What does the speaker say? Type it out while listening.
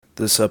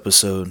This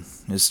episode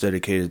is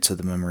dedicated to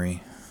the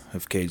memory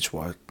of Gage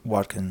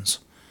Watkins.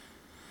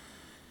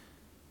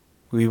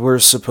 We were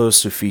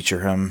supposed to feature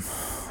him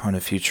on a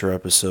future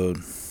episode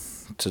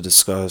to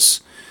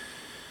discuss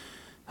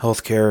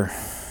healthcare,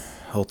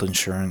 health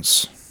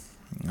insurance,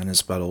 and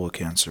his battle with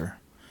cancer.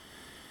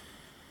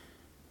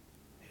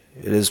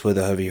 It is with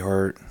a heavy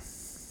heart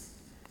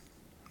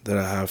that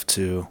I have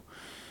to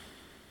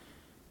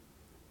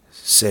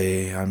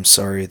say I'm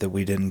sorry that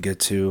we didn't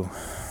get to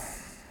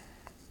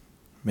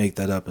make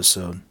that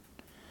episode.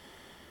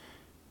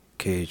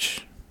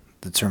 Cage,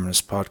 the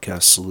Terminus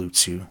Podcast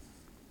salutes you.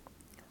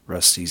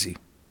 Rest easy.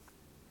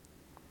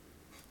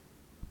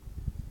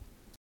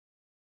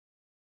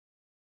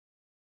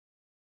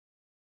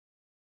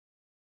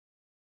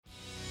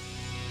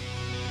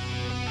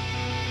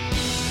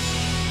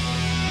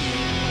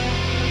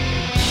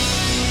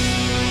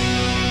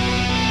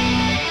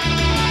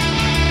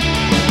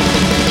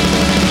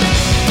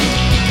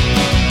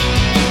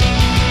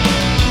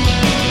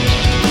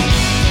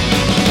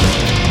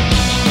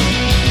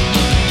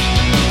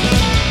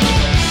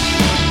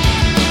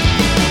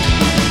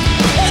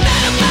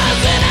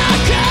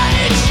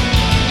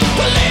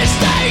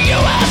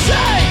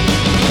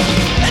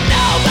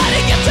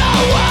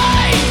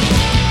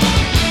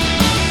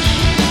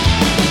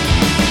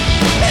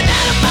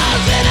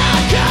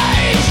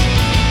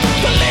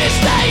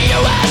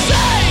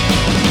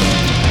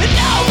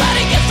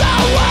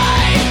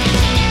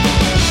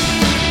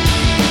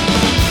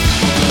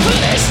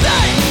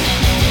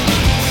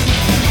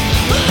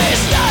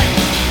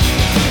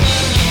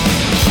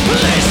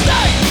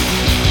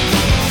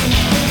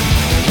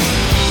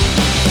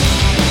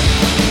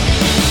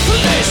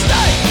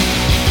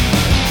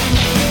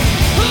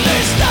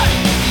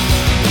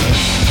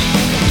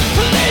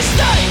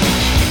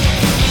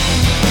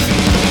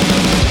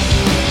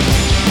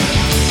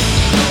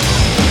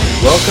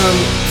 Welcome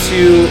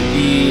to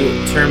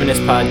the Terminus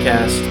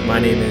Podcast. My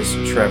name is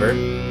Trevor.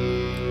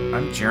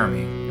 I'm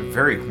Jeremy. I'm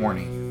very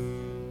horny.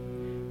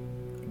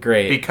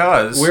 Great.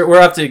 Because we're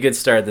off to a good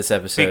start this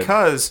episode.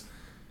 Because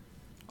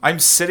I'm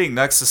sitting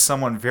next to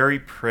someone very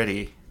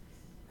pretty.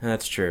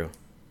 That's true.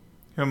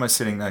 Who am I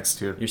sitting next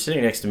to? You're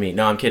sitting next to me.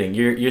 No, I'm kidding.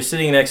 You're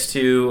sitting next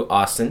to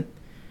Austin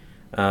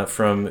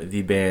from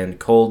the band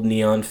Cold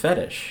Neon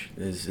Fetish.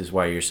 Is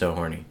why you're so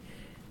horny.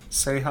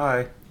 Say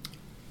hi.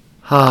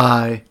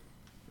 Hi.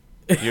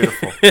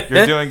 Beautiful.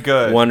 You're doing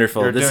good.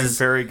 Wonderful. You're doing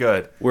very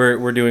good.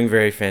 We're doing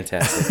very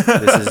fantastic.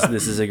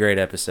 This is a great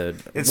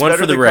episode. It's one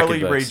better for the than record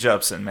Carly Rae books.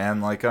 Jepsen,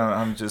 man. Like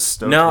I'm just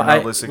stoked. No, I'm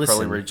not listening to listen.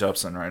 Carly Rae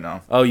Jepsen right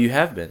now. Oh, you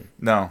have been?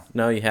 No,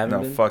 you haven't.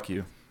 no, been? fuck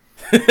you.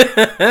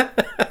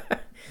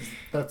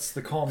 That's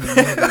the call me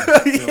maybe.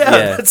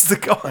 Yeah. That's the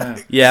call.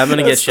 Yeah, I'm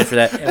gonna get shit for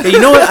that. Hey, you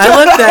know what? I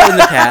left that in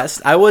the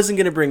past. I wasn't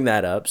gonna bring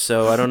that up,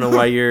 so I don't know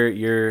why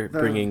you're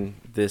bringing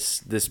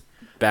this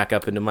back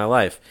up into my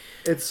life.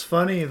 It's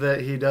funny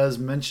that he does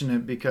mention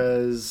it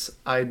because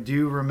I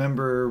do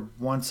remember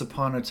once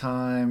upon a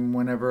time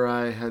whenever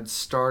I had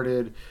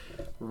started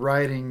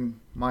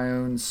writing my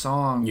own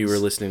songs. You were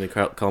listening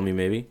to Call Me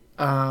Maybe?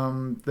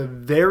 The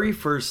very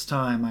first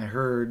time I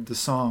heard the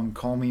song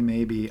Call Me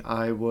Maybe,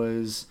 I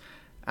was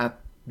at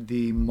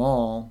the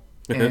mall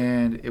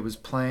and it was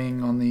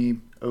playing on the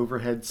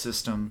overhead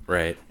system.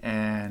 Right.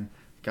 And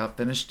got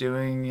finished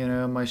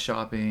doing, my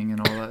shopping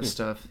and all that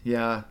stuff.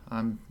 Yeah,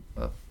 I'm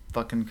a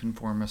fucking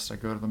conformist. I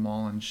go to the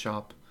mall and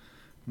shop,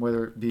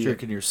 whether it be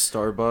Drinking your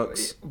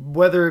Starbucks.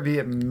 whether it be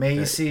at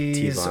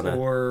Macy's Teavana.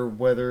 or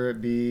whether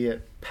it be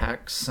at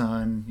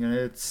PacSun.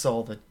 It's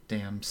all the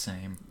damn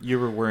same. You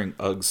were wearing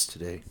Uggs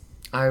today.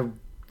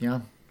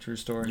 True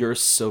story. You're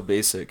so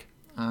basic.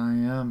 I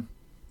am.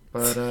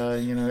 But,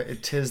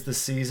 it is the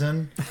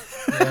season.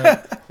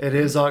 It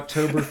is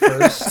October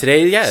 1st.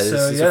 Today, this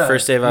is the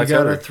first day of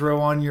October. You gotta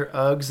throw on your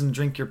Uggs and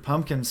drink your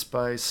pumpkin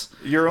spice.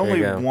 You're only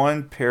you go.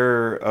 one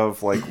pair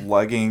of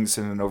leggings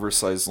and an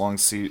oversized long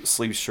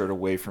sleeve shirt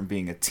away from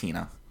being a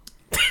Tina.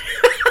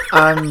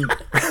 I'm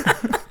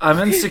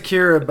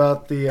insecure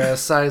about the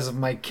size of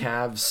my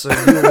calves, so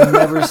you will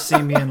never see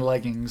me in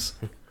leggings.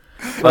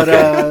 But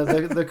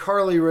the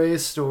Carly Rae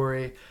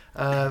story,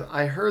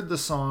 I heard the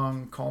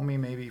song Call Me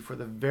Maybe for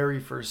the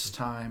very first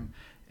time,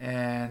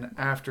 and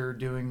after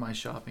doing my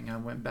shopping, I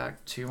went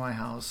back to my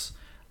house,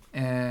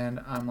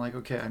 and I'm like,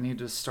 okay, I need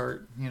to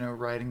start,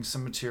 writing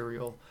some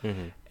material.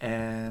 Mm-hmm.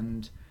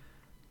 And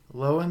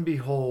lo and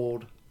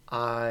behold,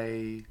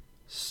 I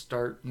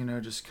start,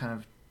 just kind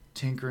of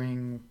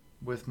tinkering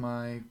with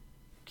my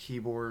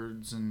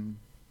keyboards and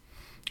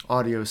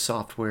audio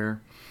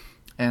software,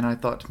 and I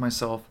thought to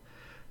myself,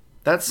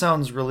 that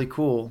sounds really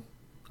cool.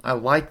 I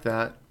like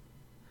that.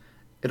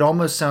 It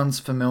almost sounds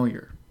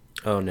familiar.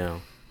 Oh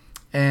no.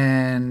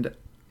 And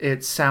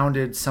it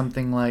sounded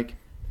something like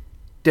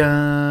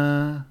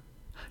dun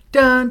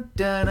dun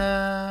dun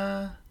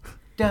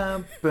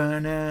dun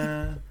dun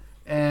dun.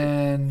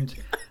 And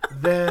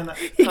then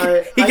he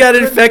got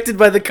infected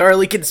by the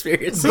Carly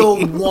conspiracy.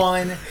 The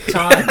one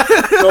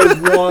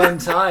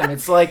time.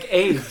 It's like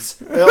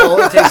AIDS.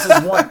 All it takes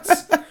is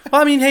once.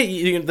 Well, I mean,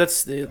 hey,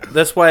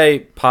 that's why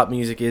pop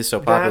music is so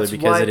popular, That's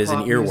because why it is an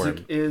pop earworm.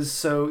 music is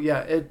so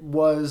it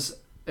was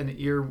an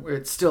ear.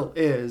 It still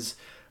is,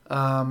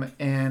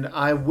 and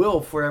I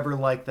will forever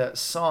like that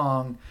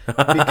song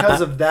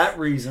because of that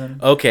reason,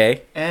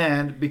 Okay.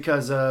 and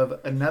because of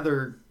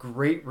another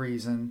great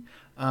reason.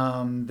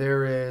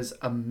 There is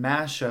a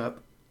mashup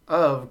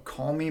of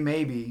 "Call Me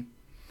Maybe"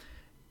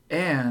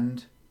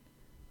 and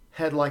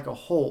 "Head Like a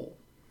Hole,"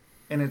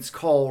 and it's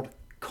called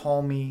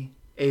 "Call Me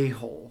A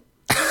Hole."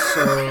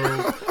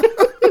 So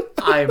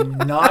I'm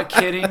not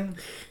kidding.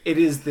 It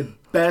is the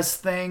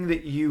best thing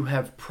that you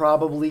have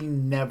probably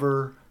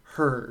never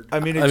heard. I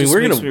mean, we're makes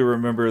gonna- me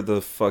remember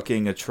the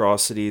fucking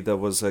atrocity that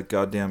was that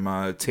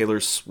goddamn Taylor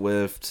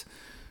Swift.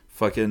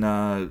 Fucking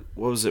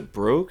what was it?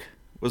 Broke?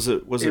 Was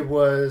it? It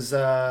was.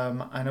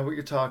 I know what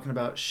you're talking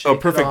about. Shake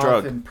Perfect It Off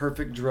Drug. and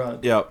Perfect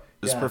Drug. Yeah,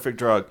 it's Yeah. Perfect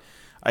Drug.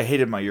 I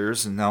hated my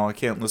ears, and now I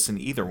can't listen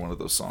to either one of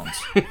those songs.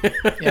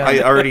 Yeah.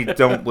 I already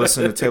don't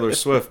listen to Taylor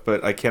Swift,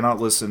 but I cannot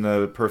listen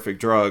to Perfect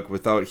Drug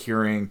without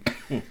hearing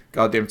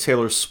goddamn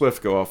Taylor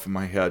Swift go off in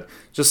my head.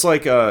 Just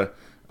like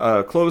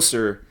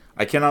Closer,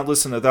 I cannot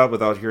listen to that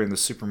without hearing the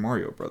Super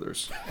Mario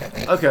Brothers.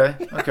 Okay.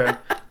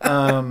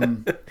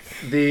 And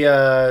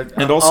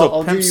also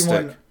I'll do Pimp you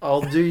Stick. one.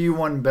 I'll do you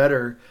one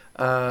better.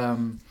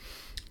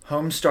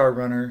 Homestar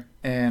Runner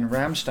and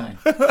Rammstein.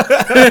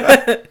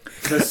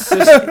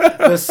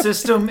 The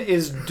system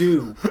is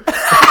due.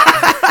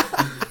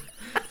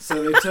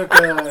 So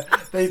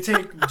they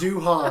take Du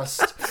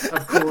Hast,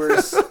 of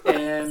course,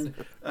 and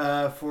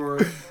for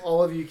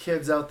all of you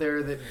kids out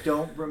there that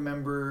don't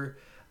remember,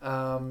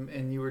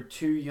 and you were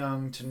too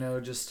young to know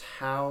just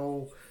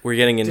how We're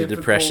getting into difficult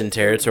depression it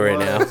territory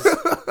now. was.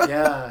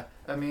 Yeah,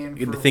 I mean,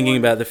 for Thinking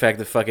one- about the fact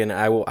that fucking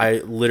I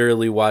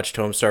literally watched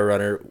Homestar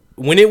Runner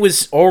when it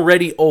was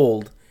already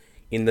old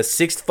in the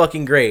 6th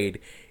fucking grade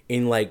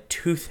in like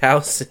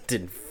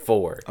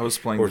 2004. I was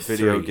playing Or the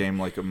video 3. game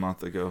like a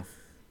month ago.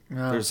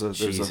 Oh. There's a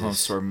Jesus.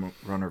 Homestar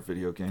Runner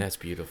video game. That's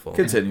beautiful.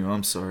 Continue.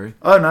 I'm sorry.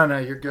 Oh no,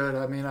 you're good.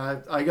 I mean,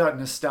 I got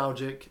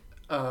nostalgic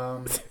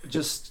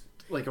just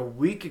like a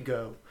week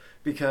ago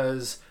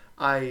because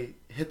I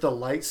hit the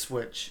light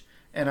switch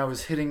and I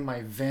was hitting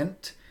my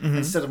vent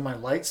instead of my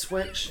light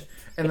switch.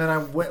 And then I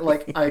went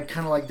I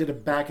kind of did a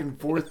back and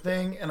forth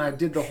thing, and I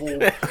did the whole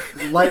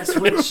light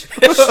switch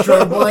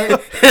strobe light,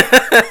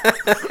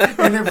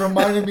 and it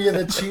reminded me of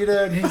the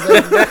cheetah. And he's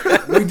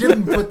like, "We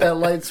didn't put that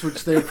light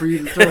switch there for you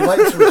to throw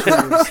light switch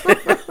moves."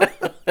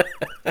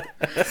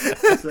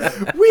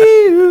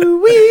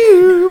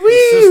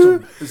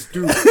 The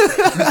system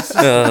is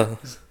due.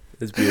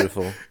 It's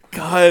beautiful.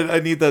 God, I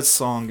need that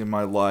song in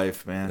my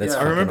life, man. That's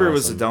I remember fucking it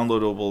was a awesome.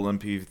 downloadable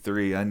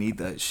MP3. I need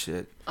that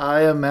shit.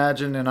 I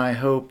imagine and I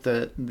hope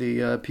that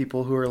the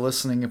people who are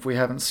listening, if we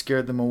haven't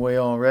scared them away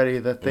already,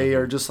 that they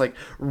are just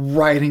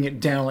writing it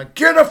down,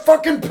 get a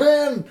fucking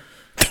pen.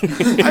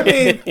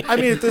 I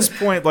mean, at this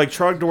point, like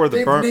Trogdor the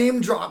They've Bar.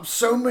 name dropped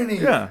so many.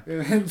 Yeah.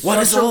 What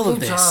is all of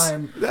this?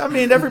 I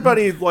mean,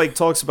 everybody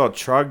talks about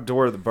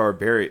Trogdor the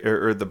Barbarian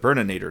or the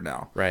Burninator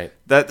now. Right.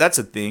 That's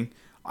a thing.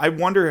 I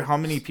wonder how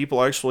many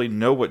people actually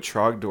know what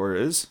Trogdor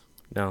is.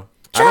 No.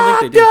 I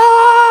don't think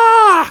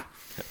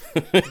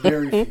they do.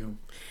 Very few.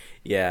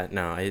 Yeah,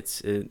 no,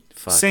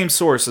 fuck. Same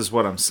source is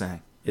what I'm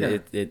saying.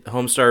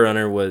 Homestar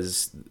Runner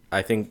was,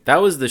 I think that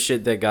was the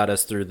shit that got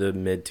us through the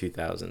mid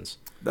 2000s.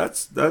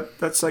 That's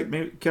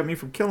maybe kept me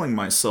from killing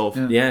myself.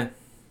 Yeah. Yeah.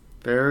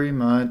 Very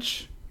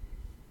much.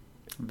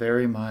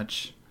 Very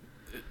much.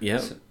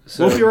 Yeah.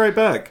 So, We'll be right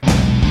back.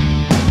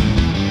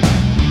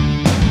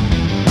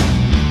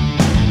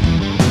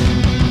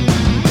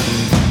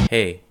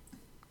 Hey,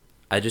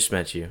 I just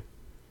met you,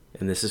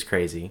 and this is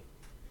crazy,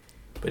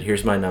 but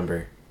here's my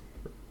number.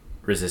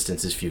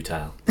 Resistance is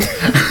futile.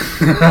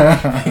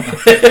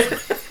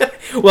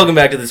 Welcome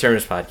back to the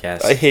Turners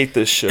Podcast. I hate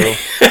this show.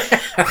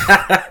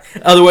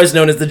 Otherwise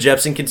known as the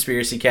Jepson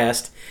Conspiracy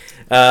Cast.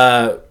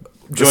 Joined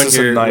is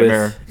a here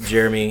nightmare. with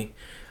Jeremy.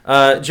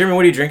 Jeremy,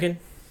 what are you drinking?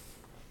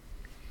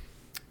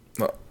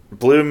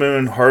 Blue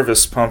Moon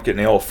Harvest Pumpkin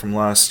Ale from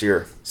last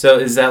year. So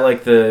is that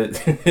like the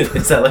the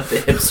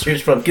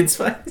hipsters pumpkin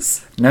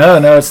spice? No,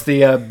 it's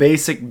the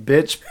basic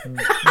bitch.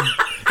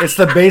 It's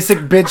the basic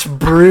bitch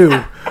brew.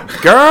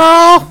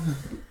 Girl!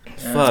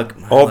 Fuck.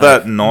 my All life.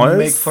 that noise?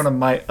 Make fun of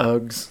my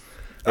Uggs.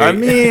 I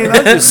mean,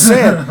 I'm just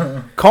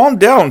saying. Calm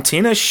down,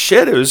 Tina.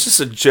 Shit, it was just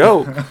a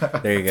joke.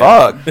 There you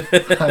go.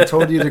 Fuck. I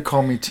told you to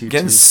call me TT.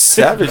 Getting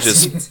savage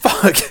as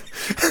fuck.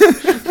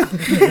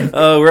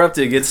 Oh, we're up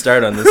to a good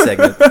start on this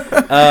segment.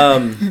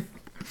 I'm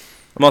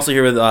also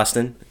here with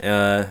Austin.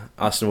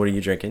 Austin, what are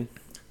you drinking?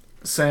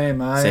 Same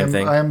Same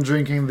thing. I am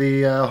drinking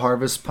the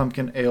Harvest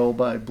Pumpkin Ale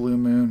by Blue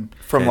Moon.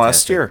 From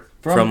last Fantastic. year.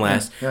 From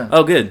last. Yeah.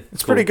 Oh, good.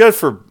 It's pretty good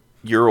for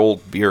your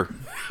old beer.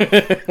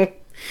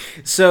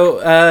 So,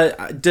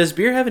 does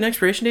beer have an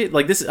expiration date?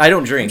 Like this, I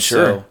don't drink.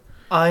 Sure. So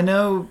I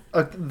know.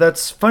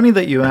 That's funny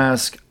that you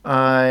ask.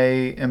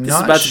 I am this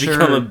not is about sure. to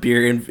become a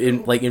beer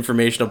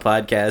informational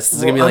podcast. This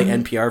is gonna be Well, like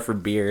NPR for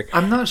beer.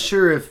 I'm not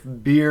sure if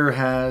beer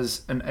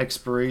has an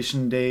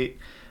expiration date.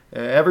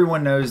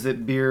 everyone knows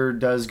that beer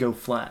does go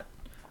flat.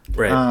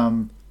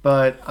 Right.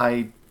 But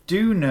I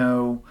do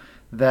know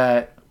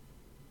that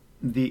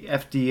the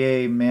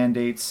FDA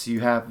mandates you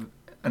have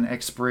an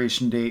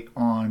expiration date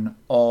on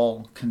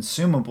all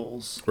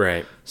consumables.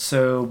 Right.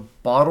 So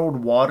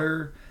bottled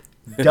water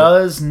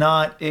does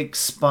not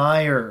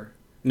expire.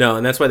 No,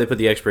 and that's why they put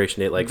the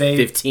expiration date like They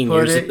 15 put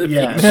years it, in the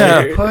yeah,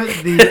 future. they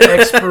put the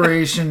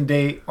expiration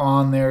date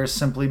on there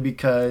simply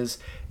because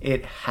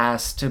it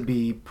has to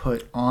be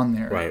put on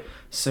there. Right.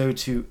 So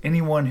to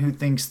anyone who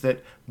thinks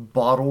that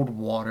bottled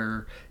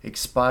water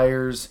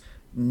expires,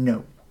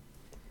 no.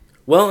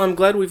 Well, I'm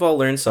glad we've all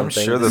learned I'm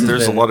something. sure that This has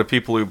there's a been- lot of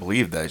people who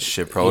believe that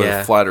shit, probably Yeah.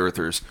 the flat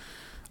earthers.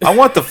 I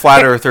want the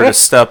flat earther to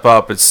step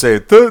up and say,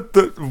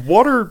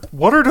 the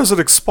water doesn't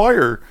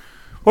expire.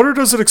 Water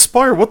doesn't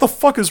expire. What the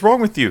fuck is wrong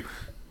with you?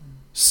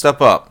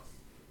 Step up.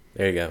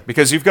 There you go.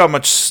 Because you've got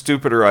much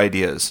stupider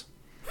ideas.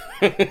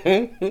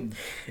 Very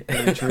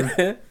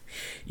true.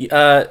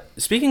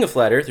 Speaking of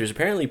flat earthers,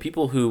 apparently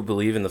people who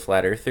believe in the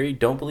flat earth theory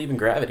don't believe in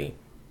gravity.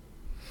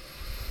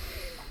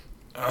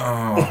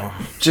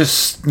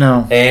 Just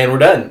no. And we're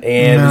done.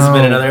 And this has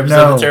been another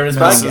episode of the Terminus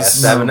no,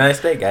 Podcast. no. Have a nice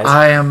day, guys.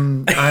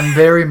 I'm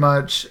very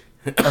much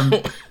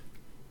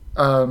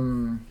a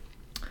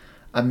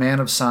man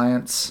of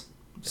science,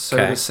 so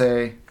Okay. to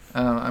say.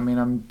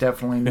 I'm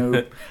definitely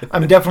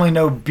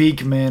no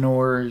Beekman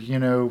or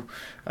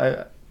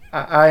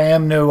I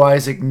am no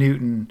Isaac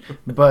Newton,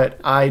 but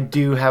I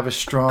do have a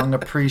strong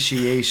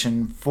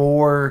appreciation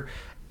for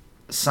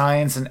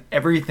science and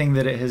everything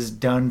that it has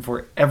done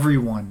for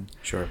everyone.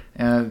 Sure.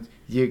 And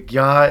you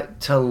got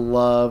to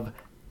love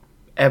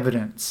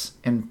evidence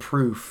and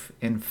proof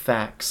and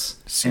facts.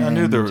 See, I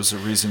knew there was a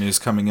reason he was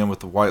coming in with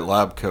the white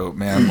lab coat,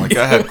 man. Like,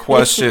 I had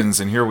questions,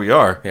 and here we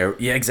are.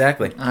 Yeah,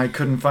 exactly. I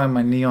couldn't find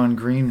my neon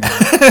green one.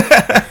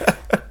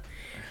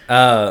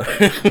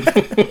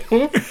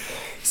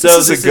 So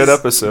This is a good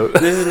episode.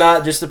 This is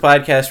not just a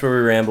podcast where we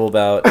ramble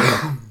about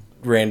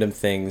random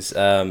things,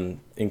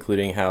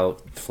 including how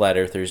flat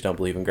earthers don't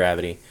believe in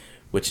gravity,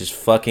 which is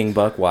fucking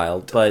buck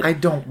wild. But I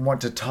don't want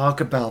to talk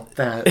about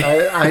that.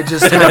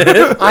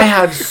 I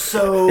had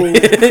so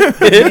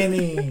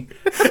many.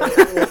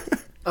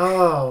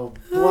 Oh,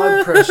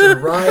 blood pressure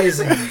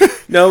rising.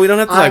 no, we don't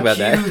have to talk about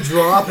IQ that.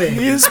 dropping.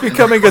 He is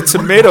becoming a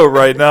tomato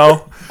right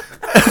now.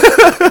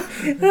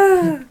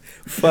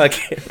 Fuck.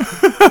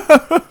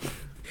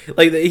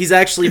 Like he's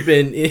actually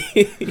been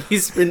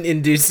he's been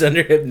induced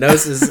under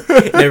hypnosis.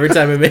 And every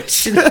time I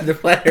mention the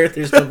flat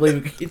earthers don't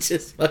believe it, he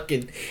just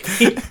fucking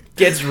he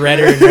gets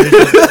redder and redder.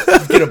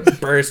 He's gonna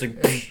burst.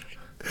 And,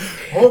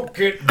 Hulk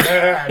get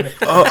mad.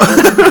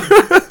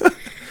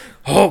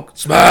 Hulk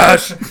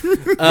smash.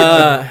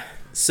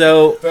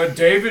 So The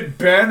David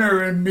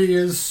Banner in me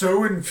is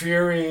so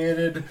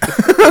infuriated.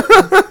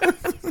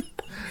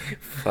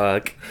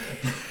 fuck.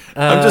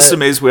 I'm just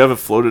amazed we haven't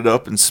floated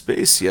up in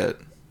space yet.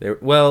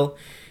 Well,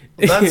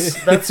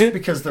 That's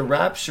because the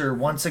rapture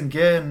once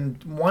again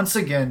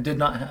did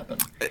not happen.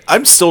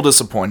 I'm still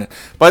disappointed.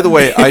 By the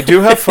way, I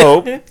do have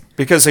hope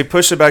because they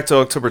pushed it back to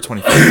October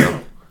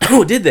 25th.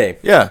 oh, did they?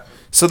 Yeah,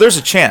 so there's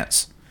a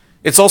chance.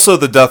 It's also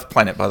the Death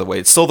Planet, by the way.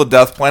 It's still the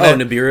Death Planet. Oh,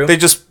 Nibiru? They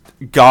just,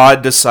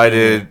 God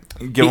decided,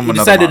 give them He another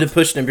decided month. to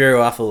push Nibiru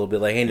off a little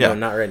bit. Like, hey, no, Yeah.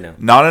 not right now.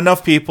 Not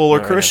enough people are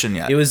Not right Christian now.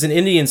 yet. It was an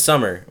Indian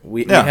summer.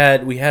 We Yeah.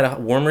 had a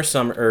warmer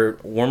summer or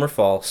warmer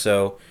fall,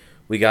 so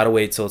we gotta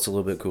wait till it's a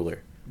little bit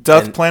cooler.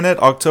 Death and- Planet,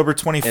 October And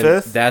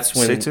 25th. that's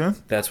when Stay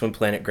tuned. that's when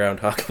Planet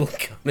Groundhog will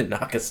come and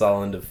knock us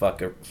all into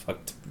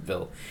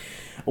Fuckville.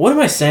 What am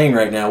I saying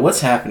right now? What's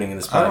happening in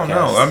this podcast? I don't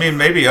know. I mean,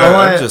 maybe All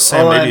I'm I- just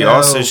saying all I maybe know-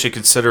 Austin should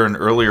consider an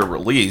earlier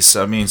release.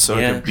 I mean, so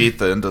it Yeah. can beat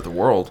the end of the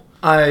world.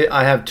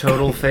 I have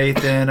total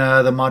faith in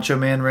the Macho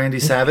Man Randy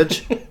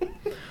Savage.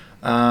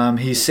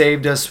 He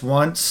saved us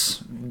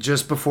once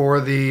just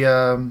before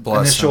the Bless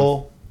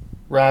initial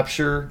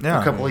rapture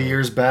Yeah. a couple of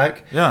years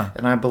back. Yeah.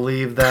 And I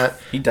believe that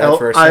He died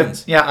for our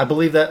sins. I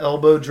believe that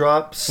elbow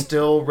drop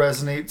still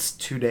resonates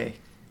today.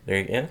 There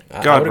you go.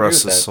 I God would agree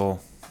rest with his that.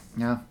 soul.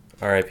 Yeah.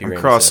 R.I.P. I'm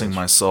Randy crossing Savage.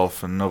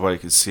 myself and nobody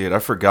could see it. I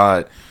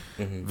forgot.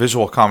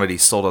 Visual comedy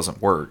still doesn't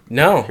work.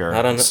 No, here,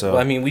 I don't know. so-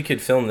 Well, I mean, we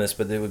could film this,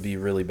 but it would be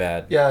really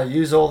bad. Yeah,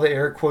 use all the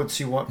air quotes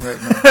you want right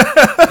now.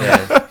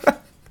 Yeah.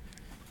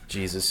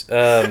 Jesus.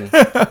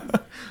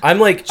 I'm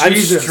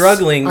Jesus.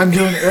 struggling. I'm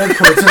doing air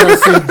quotes and I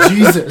say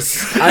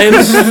Jesus. I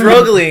am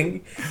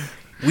struggling.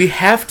 We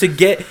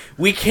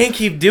can't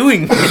keep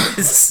doing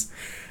this.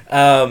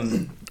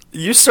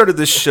 You started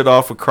this shit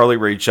off with Carly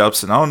Rae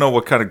Jepsen. I don't know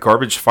what kind of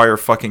garbage fire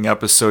fucking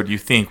episode you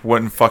think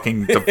wouldn't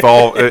fucking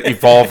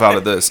evolve out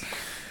of this.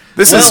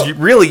 This Well, is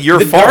really your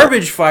the fault.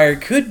 garbage fire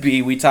could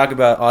be we talk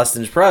about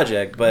Austin's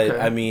project, but Okay.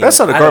 I mean That's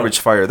not a I don't- garbage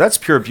fire. That's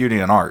pure beauty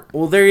and art.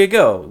 Well, there you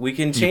go. We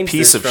can change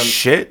piece this of from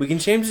shit. We can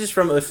change this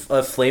from a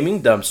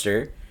flaming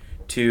dumpster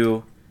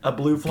to A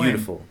blue flame.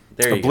 beautiful.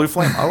 There A you blue go.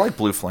 flame. I like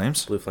blue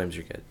flames. Blue flames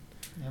are good.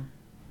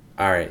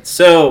 All right,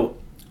 so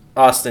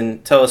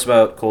Austin, tell us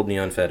about Cold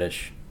Neon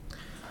Fetish.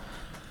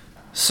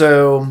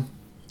 So,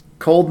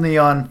 Cold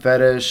Neon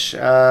Fetish,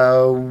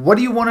 what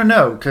do you want to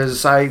know?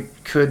 Because I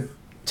could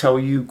tell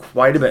you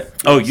quite a bit.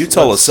 Oh, you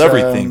tell us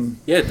everything.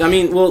 Yeah, I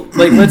mean, well,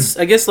 like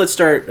let's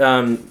start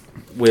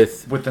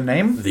with With the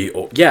name?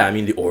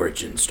 the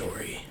origin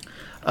story.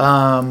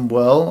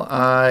 Well,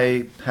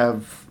 I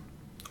have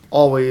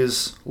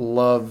always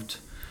loved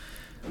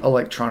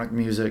electronic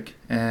music,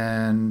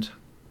 and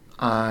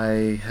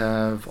I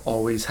have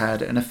always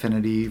had an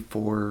affinity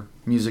for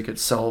music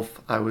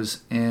itself. I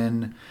was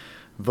in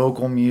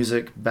vocal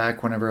music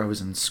back whenever I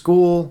was in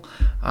school.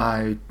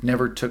 I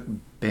never took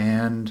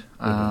band.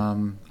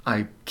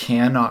 I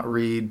cannot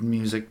read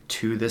music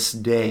to this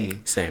day.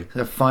 Same.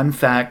 A fun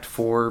fact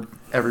for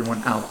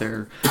everyone out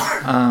there.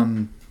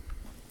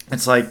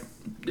 It's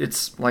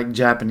like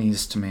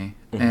Japanese to me.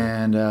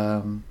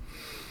 And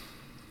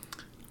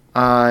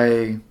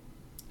I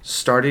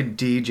started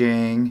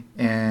DJing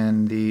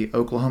in the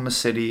Oklahoma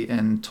City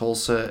and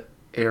Tulsa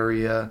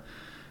area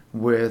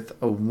with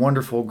a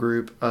wonderful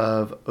group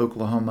of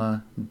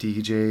Oklahoma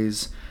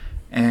DJs.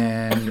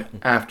 And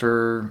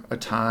after a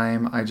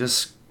time, I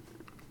just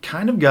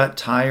kind of got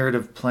tired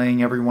of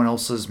playing everyone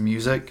else's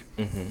music.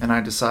 And I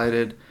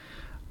decided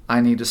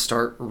I need to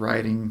start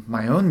writing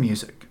my own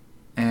music.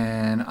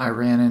 And I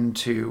ran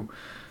into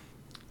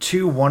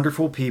two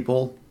wonderful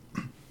people,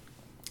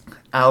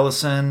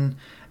 Allison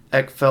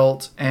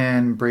Eckfelt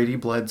and Brady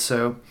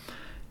Bledsoe.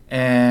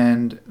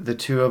 And the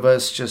two of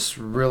us just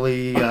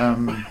really,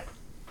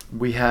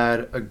 we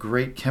had a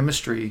great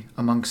chemistry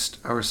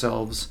amongst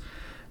ourselves.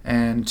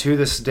 And to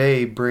this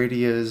day,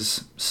 Brady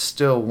is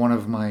still one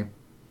of my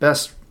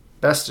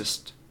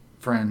bestest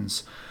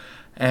friends.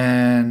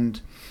 And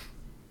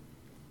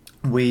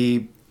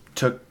we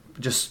took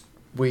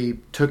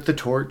the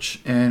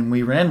torch and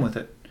we ran with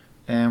it.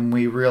 And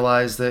we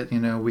realized that,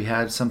 we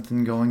had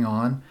something going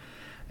on.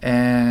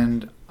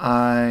 And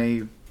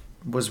I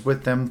was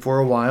with them for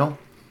a while.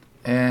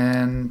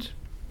 And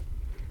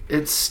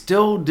it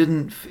still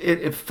didn't...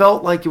 It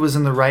felt like it was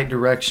in the right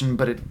direction,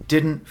 but it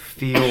didn't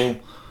feel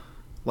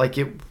like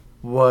it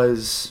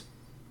was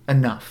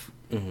enough.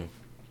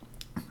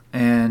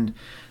 And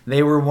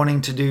they were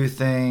wanting to do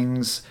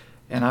things,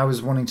 and I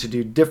was wanting to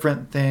do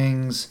different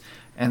things.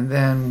 And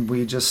then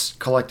we just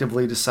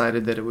collectively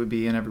decided that it would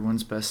be in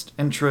everyone's best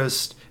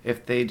interest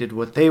if they did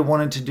what they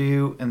wanted to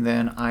do, and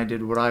then I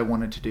did what I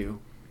wanted to do.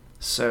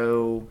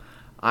 So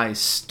I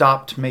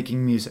stopped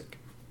making music,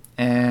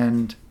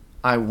 and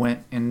I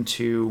went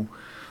into...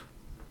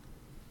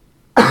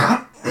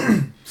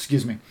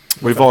 Excuse me.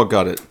 We've all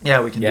got it.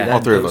 Yeah, we can do that.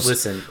 All three of us.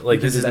 Listen,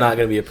 this is not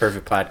going to be a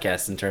perfect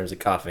podcast in terms of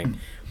coughing.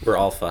 We're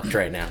all fucked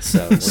right now,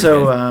 so...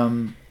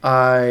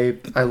 I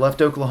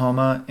left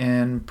Oklahoma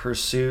in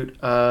pursuit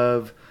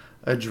of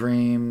a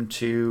dream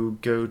to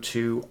go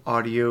to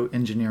audio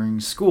engineering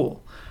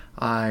school.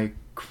 I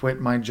quit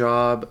my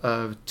job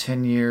of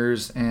 10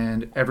 years,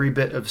 and every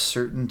bit of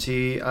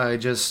certainty, I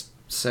just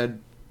said,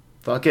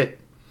 fuck it.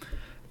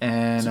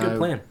 And it's a good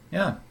plan.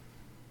 Yeah.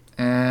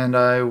 And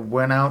I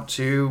went out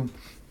to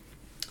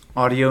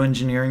audio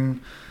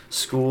engineering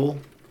school,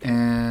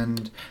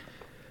 and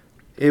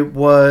it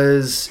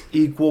was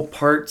equal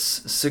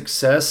parts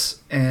success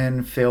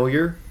and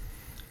failure.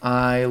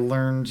 I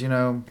learned,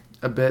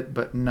 a bit,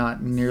 but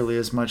not nearly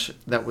as much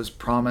that was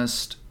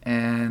promised.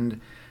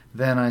 And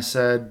then I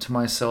said to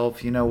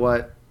myself, you know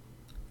what?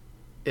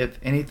 If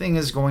anything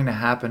is going to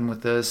happen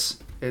with this,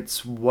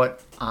 it's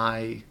what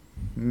I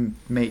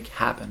make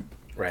happen.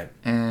 Right.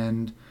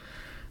 And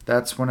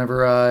that's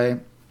whenever I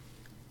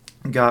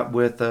got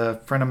with a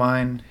friend of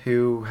mine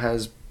who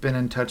has been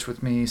in touch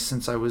with me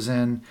since I was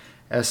in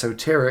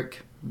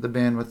Esoteric, the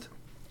band with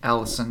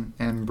Allison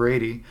and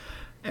Brady.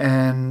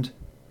 And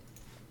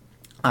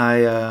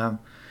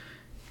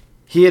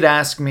he had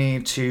asked me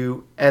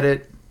to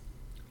edit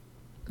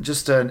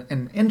just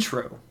an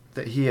intro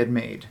that he had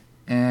made.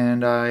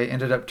 And I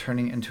ended up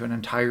turning it into an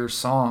entire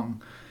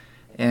song.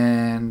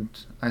 And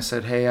I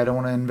said, hey, I don't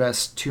want to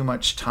invest too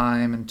much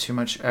time and too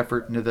much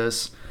effort into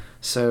this.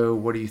 So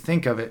what do you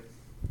think of it?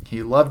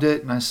 He loved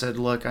it. And I said,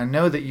 look, I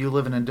know that you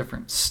live in a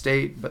different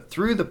state, but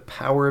through the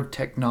power of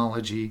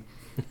technology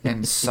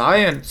and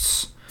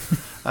science,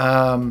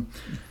 I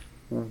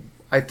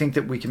think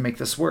that we can make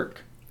this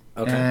work.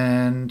 Okay.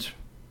 And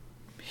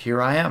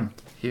here I am.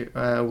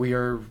 We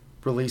are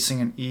releasing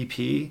an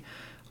EP,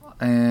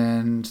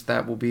 and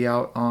that will be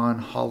out on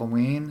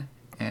Halloween.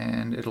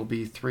 And it'll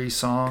be 3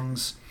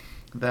 songs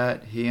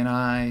that he and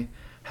I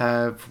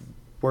have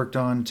worked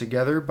on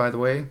together. By the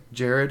way,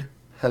 Jared,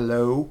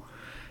 hello.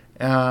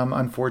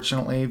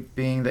 Unfortunately,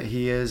 being that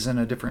he is in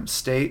a different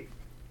state,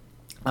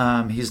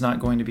 he's not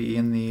going to be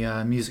in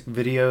the music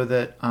video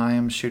that I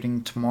am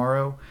shooting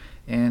tomorrow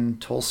in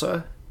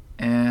Tulsa.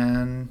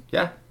 And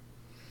yeah.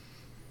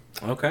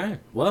 Okay.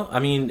 Well, I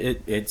mean,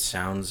 it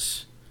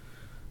sounds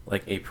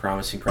like a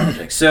promising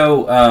project.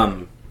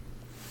 So,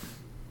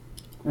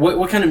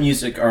 what kind of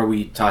music are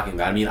we talking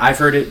about? I mean, I've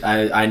heard it.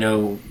 I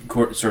know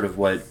sort of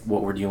what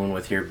we're dealing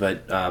with here,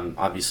 but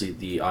obviously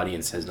the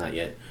audience has not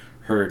yet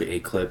heard a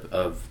clip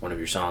of one of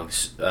your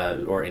songs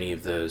or any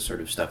of the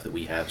sort of stuff that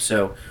we have.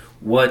 So,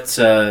 what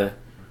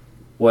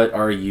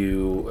are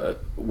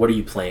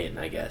you playing,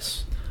 I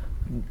guess?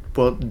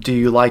 Well, do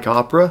you like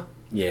opera?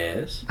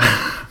 Yes.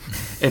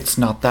 It's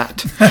not that.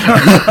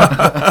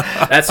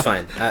 That's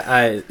fine.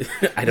 I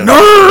don't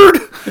Nerd!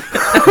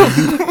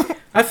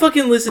 I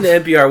fucking listen to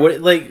NPR.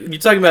 What, like, you're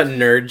talking about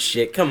nerd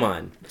shit? Come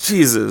on.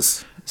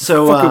 Jesus.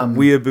 So, Fucking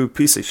weeaboo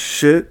piece of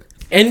shit.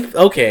 And,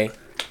 okay.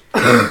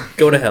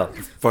 Go to hell.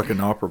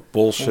 Fucking opera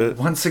bullshit.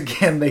 once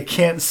again, they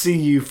can't see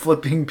you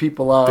flipping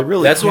people out. They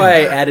really That's can't. why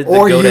I added the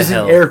or go to using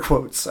hell. air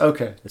quotes.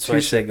 Okay. That's why I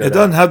said go It to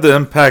doesn't hell. have the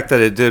impact that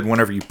it did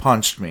whenever you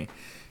punched me.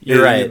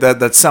 You're right.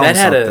 That sounds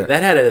That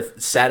had a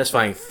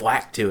satisfying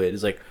thwack to it.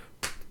 It's like,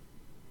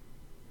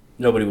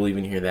 nobody will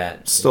even hear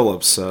that. Still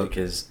upset.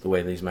 Because the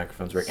way these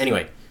microphones work.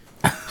 Anyway,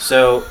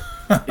 so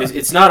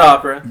it's not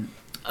opera.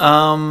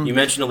 You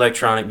mentioned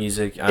electronic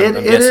music. I'm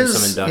guessing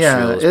some industrial.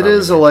 Yeah, is it probably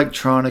is there.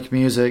 electronic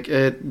music.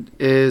 It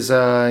is,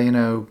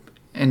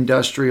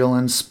 industrial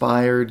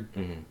inspired,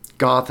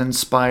 goth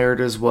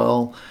inspired as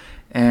well.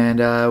 And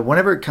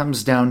whenever it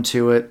comes down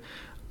to it,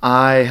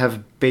 I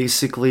have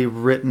basically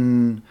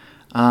written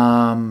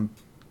pop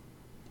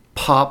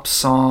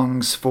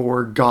songs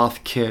for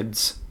goth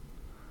kids.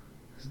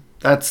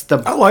 That's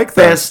the I like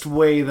that. best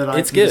way that I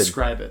It's can good.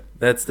 describe it.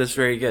 That's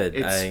very good.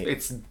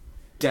 It's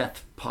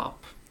death pop.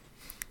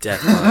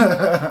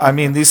 Definitely. I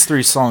mean, these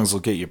 3 songs will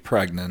get you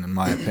pregnant, in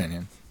my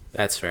opinion.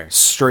 That's fair.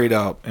 Straight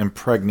up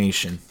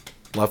impregnation,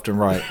 left and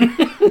right.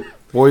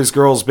 Boys,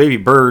 girls, baby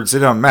birds, it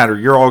doesn't matter.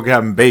 You're all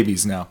having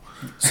babies now.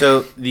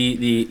 So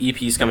the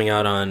EP is coming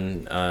out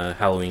on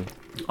Halloween,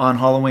 On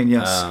Halloween,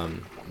 yes.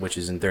 which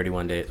is in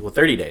 31 days. Well,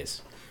 30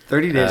 days.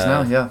 30 days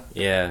now, yeah.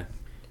 Yeah.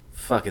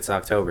 Fuck, it's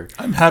October.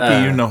 I'm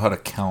happy you know how to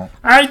count.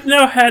 I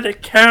know how to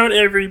count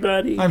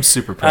everybody. I'm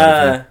super proud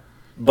of you.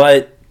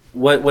 But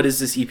what is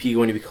this EP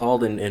going to be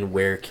called, and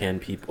where can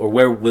people, or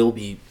where will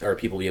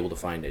people be able to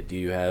find it? Do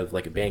you have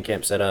like a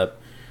Bandcamp set up?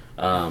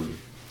 I know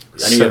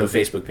you have a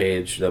Facebook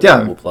page that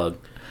we'll plug.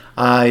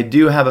 I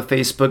do have a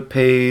Facebook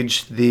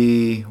page.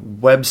 The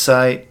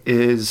website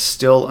is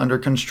still under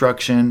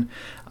construction.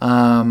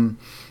 A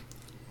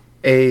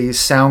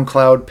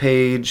SoundCloud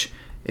page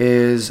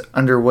is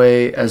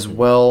underway as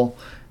well.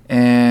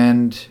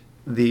 And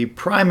the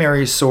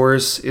primary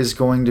source is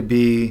going to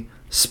be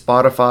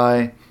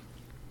Spotify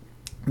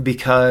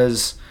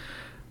because,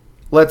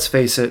 let's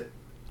face it,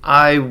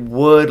 I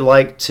would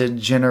like to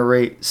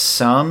generate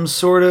some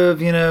sort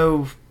of,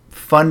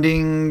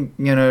 funding,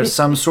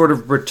 some sort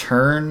of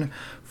return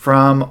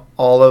from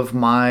all of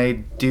my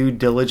due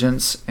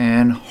diligence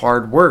and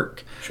hard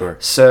work. Sure.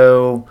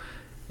 So,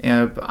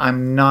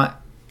 I'm not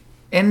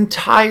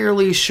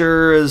entirely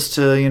sure as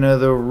to,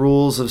 the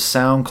rules of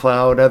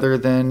SoundCloud other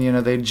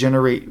than, they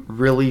generate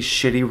really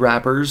shitty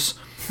rappers.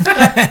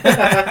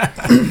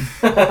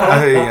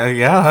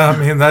 Yeah, I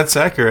mean, that's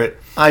accurate.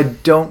 I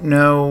don't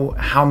know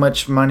how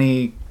much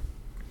money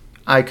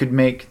I could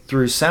make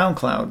through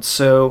SoundCloud.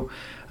 So,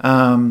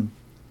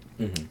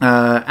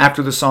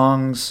 after the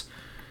songs,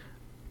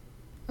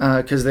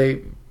 because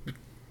they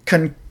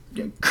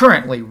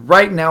currently,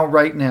 right now,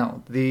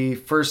 the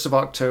 1st of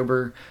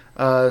October,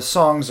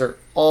 songs are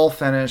all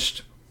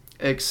finished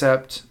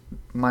except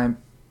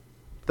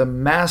the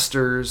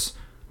masters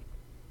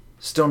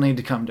still need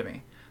to come to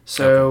me.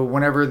 So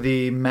whenever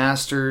the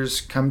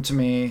masters come to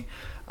me,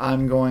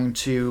 I'm going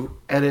to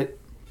edit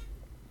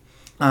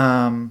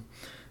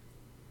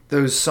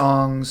those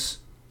songs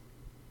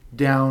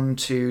down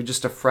to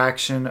just a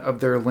fraction of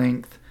their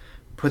length,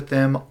 put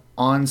them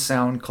on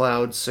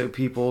SoundCloud so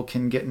people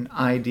can get an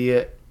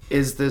idea,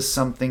 is this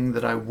something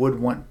that I would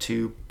want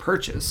to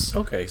purchase?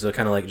 Okay, so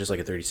kind of like just like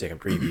a 30-second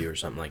preview or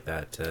something like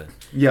that to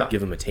give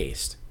them a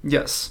taste.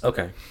 Yes.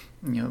 Okay.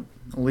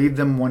 Leave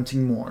them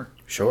wanting more.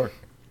 Sure.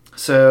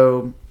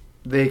 So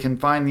they can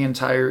find the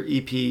entire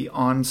EP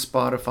on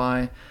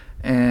Spotify,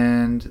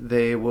 and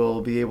they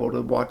will be able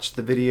to watch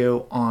the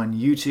video on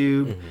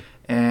YouTube.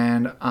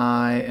 And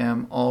I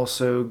am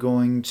also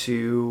going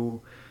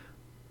to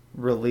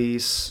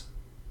release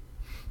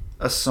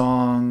a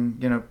song,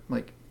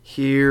 like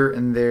here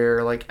and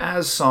there, like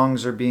as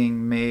songs are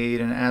being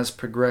made and as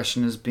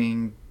progression is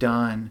being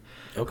done.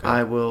 Okay.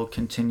 I will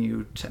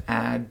continue to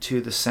add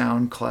to the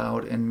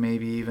SoundCloud and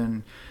maybe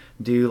even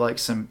do like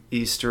some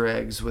Easter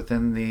eggs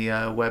within the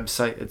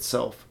website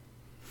itself.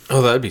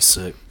 Oh, that'd be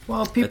sick.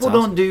 Well, people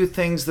don't do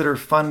things that are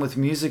fun with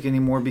music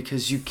anymore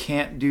because you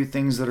can't do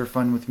things that are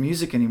fun with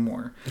music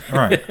anymore. All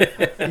right.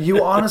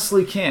 You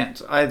honestly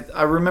can't.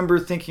 I remember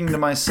thinking to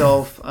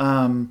myself,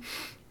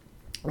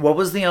 what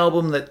was the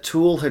album that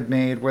Tool had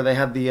made where they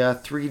had the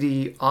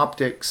 3D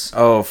optics?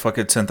 Oh, fuck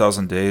it,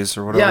 10,000 Days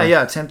or whatever?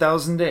 Yeah,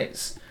 10,000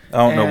 Days. I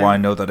don't know why I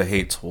know that I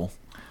hate Tool.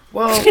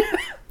 Well,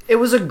 it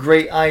was a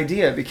great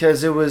idea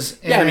because it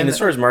was... as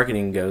far as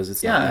marketing goes,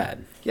 it's not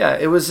bad. Yeah,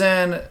 it was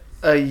in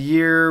a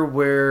year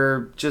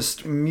where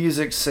just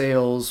music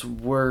sales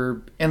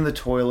were in the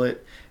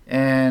toilet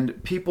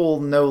and people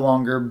no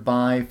longer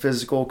buy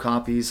physical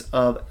copies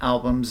of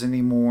albums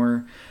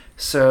anymore.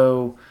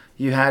 So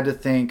you had to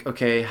think,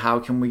 okay, how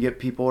can we get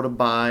people to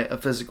buy a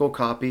physical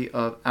copy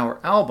of our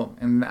album?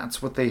 And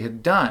that's what they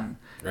had done.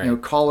 Right. You know,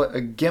 call it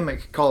a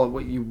gimmick, call it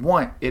what you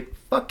want. It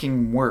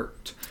fucking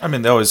worked. I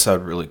mean, they always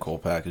had really cool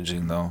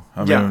packaging, though.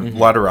 I Yeah. mean,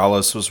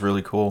 Lateralis was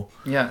really cool.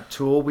 Yeah,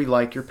 Tool, we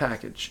like your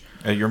package.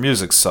 Your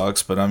music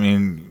sucks, but I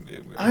mean,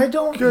 I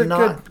don't good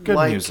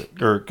like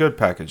music or good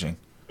packaging.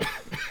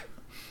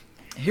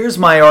 Here's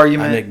my I'm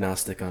argument.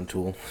 agnostic on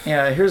Tool.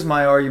 Yeah, here's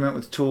my argument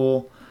with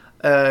Tool,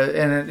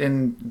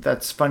 and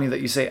that's funny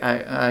that you say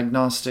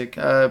agnostic.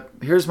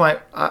 Here's my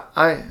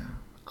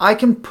I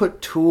can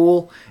put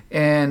Tool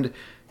and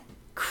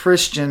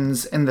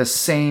Christians in the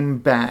same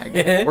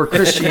bag, or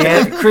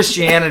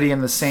Christianity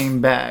in the same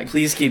bag.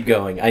 Please keep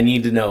going. I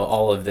need to know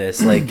all of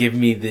this. Like, give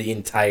me the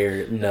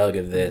entire nug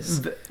of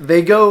this.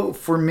 They go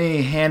for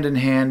me hand in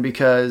hand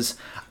because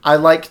I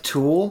like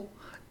Tool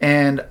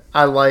and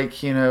I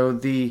like, you know,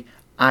 the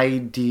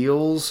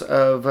ideals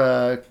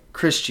of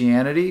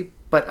Christianity,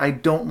 but I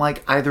don't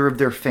like either of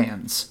their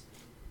fans.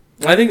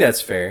 I think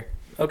that's fair.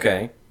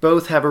 Okay.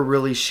 Both have a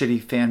really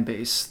shitty fan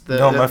base. You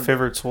know what my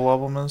favorite Tool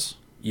album is?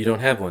 You don't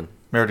have one.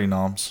 Merity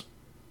Noms.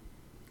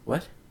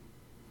 What?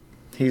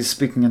 He's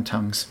speaking in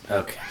tongues.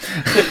 Okay.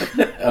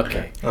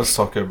 Okay. I was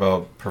talking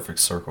about Perfect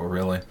Circle,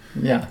 really.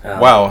 Yeah.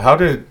 Wow, how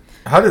did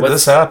What's-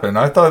 this happen?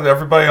 I thought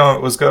everybody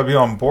was going to be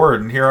on board,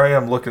 and here I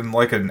am looking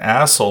like an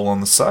asshole on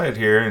the side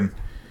here, and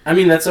I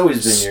mean, that's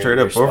always been straight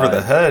your up over spot.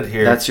 the head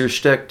here. That's your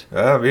shtick.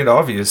 I mean,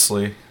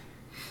 obviously.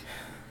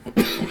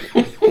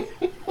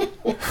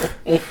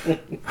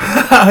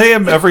 I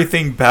am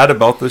everything bad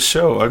about this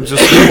show. I'm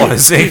just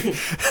realizing.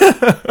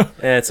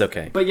 It's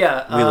okay. But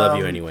yeah, We love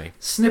you anyway.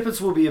 Snippets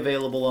will be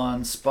available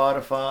on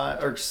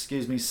Spotify, or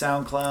excuse me,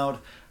 SoundCloud.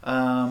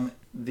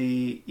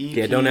 The EP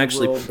Yeah, don't will be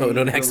accidentally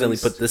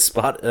released- put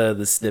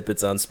the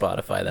snippets on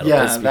Spotify. That'll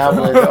Yeah, piss me that off.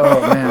 would.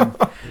 Oh man,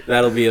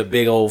 That'll be a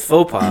big old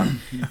faux pas.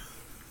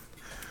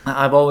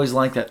 I've always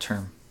liked that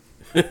term.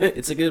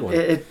 It's a good one.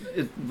 It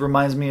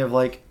reminds me of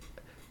like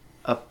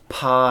a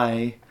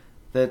pie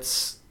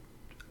that's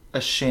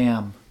a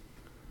sham,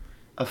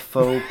 a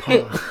faux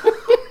pas.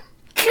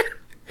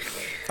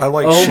 I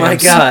like. Oh my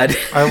God.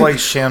 I like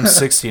Sham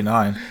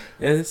 69.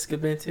 Yeah, that's a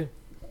good band too.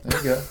 There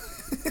you go.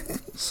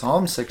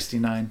 Psalm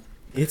 69.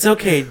 It's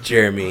okay,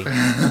 Jeremy.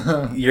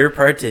 You're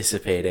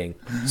participating.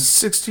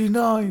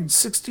 69,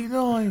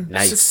 69,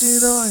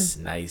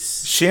 69.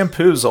 Nice.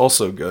 Shampoo's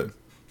also good.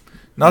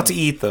 Not to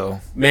eat though.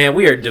 Man,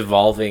 we are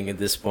devolving at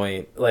this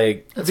point.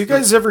 Like, Have you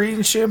guys ever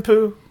eaten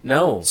shampoo?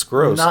 no. It's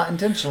gross. Not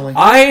intentionally.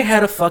 I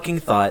had a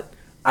fucking thought.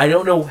 I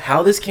don't know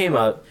how this came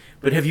up,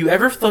 but have you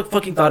ever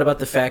fucking thought about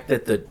the fact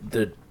that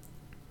the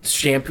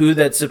shampoo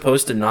that's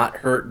supposed to not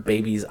hurt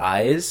babies'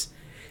 eyes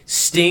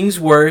stings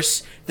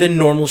worse than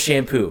normal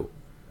shampoo?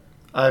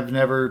 I've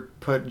never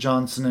put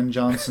Johnson &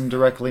 Johnson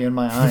directly in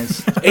my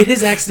eyes. It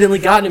has accidentally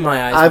gotten in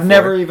my eyes. I've before.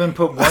 never even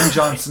put one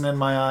Johnson in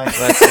my eye.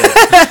 That's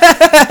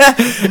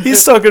good.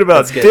 He's talking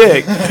about That's good.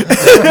 dick.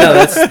 No,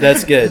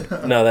 that's good.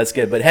 No, that's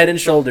good. But Head and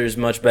Shoulders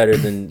much better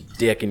than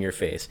dick in your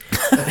face.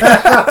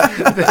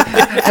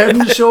 Head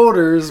and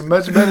Shoulders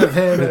much better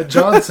than a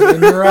Johnson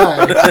in your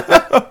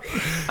eye.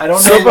 I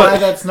don't know why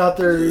that's not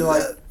their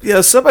like.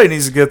 Yeah, somebody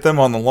needs to get them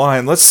on the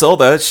line. Let's sell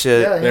that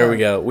shit. Yeah, There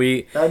yeah.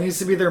 we go. That needs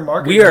to be their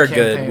marketing. We are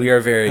campaign. good. We are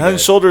very Head and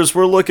good. Shoulders,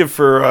 we're looking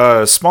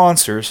for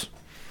sponsors.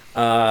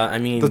 I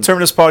mean, The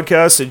Terminus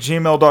Podcast at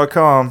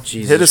gmail.com.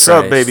 Jesus Hit us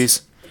up, Christ.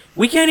 babies.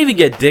 we can't even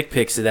get dick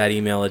pics to that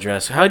email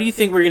address. How do you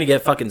think we're gonna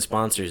get fucking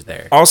sponsors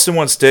there? Austin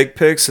wants dick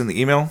pics in the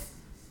email.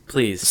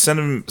 Please.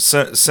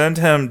 Send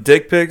him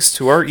dick pics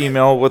to our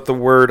email with the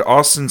word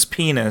Austin's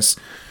penis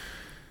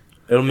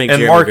It'll make and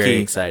Jeremy Marky very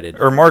excited.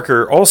 or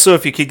marker. Also,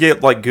 if you could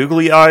get like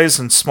googly eyes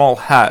and small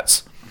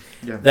hats,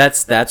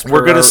 That's we're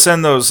per gonna our-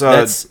 send those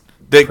that's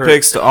dick per-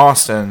 pics to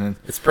Austin, and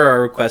It's per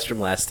our request from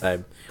last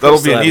time. that'll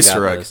Still be an haven't Easter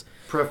gotten egg. those.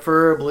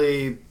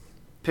 Preferably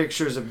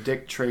pictures of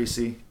Dick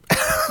Tracy.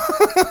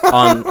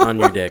 on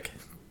your dick.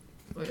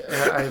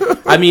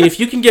 I mean, if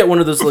you can get one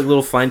of those like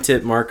little fine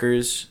tip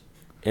markers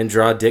and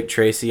draw Dick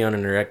Tracy on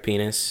an erect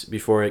penis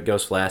before it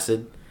goes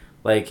flaccid,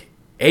 like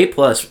A+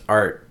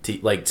 art to,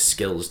 like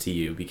skills to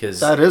you, because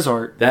That is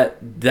art. that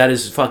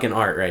is fucking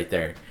art right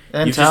there.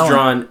 And You've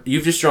talent.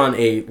 just drawn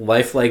a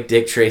lifelike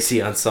Dick Tracy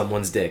on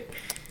someone's dick.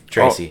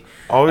 Tracy.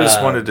 I always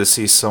wanted to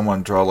see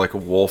someone draw like a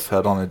wolf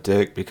head on a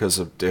dick because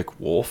of Dick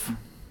Wolf.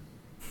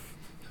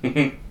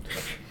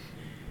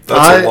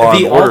 That's a Law The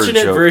and Order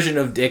alternate joke. version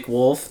of Dick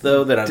Wolf,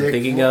 though, that I'm Dick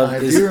thinking Wolf,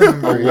 of I is do a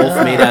remember, wolf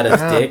yeah, made out of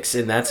yeah. dicks,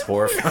 and that's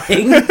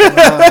horrifying.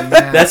 Oh, man.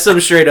 That's some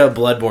straight up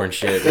Bloodborne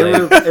shit.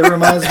 Like, It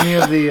reminds me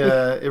of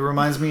the. It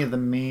reminds me of the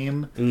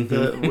meme with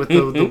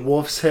the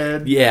wolf's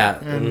head. yeah,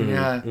 And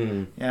yeah,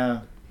 mm,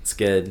 yeah. it's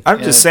good. I'm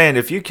just Yeah. saying,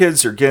 if you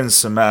kids are getting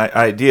some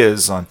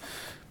ideas on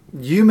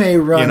You may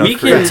run. We can-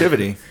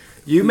 creativity,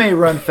 You may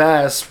run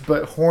fast,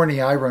 but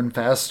horny, I run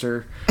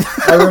faster.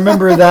 I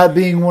remember that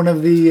being one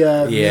of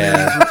the Yeah.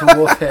 memes with the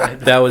wolf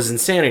head. That was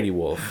Insanity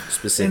Wolf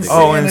specifically.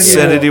 oh, Insanity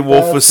Insanity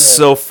Wolf, Wolf was that's it.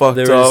 so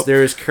fucked up.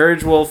 There was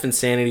Courage Wolf,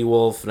 Insanity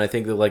Wolf, and I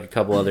think that like a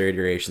couple other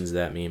iterations of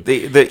that meme.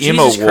 The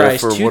emo Jesus wolf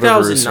Christ, or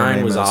whatever his 2009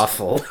 name was is.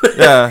 awful.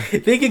 Yeah,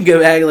 They can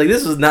go back like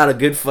this was not a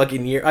good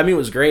fucking year. I mean, it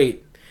was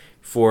great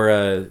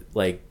for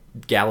like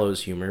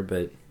gallows humor,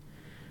 but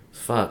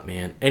fuck,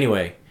 man.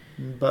 Anyway,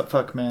 Butt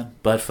fuck man.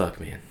 butt fuck,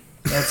 man.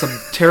 That's a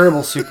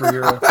terrible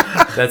superhero.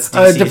 That's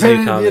DC's new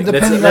depending comic. on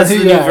That's who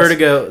the you new ask.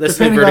 Vertigo. That's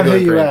the new Depending on Vertigo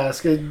who you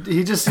imprint. ask,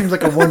 he just seems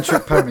like a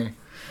one-trick pony.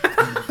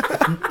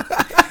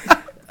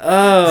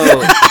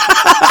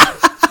 Oh.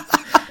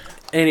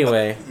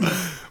 Anyway,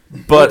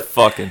 Butt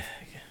fucking.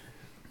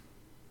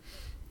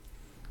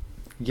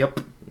 Yep.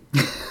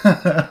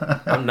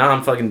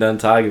 I'm fucking done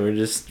talking.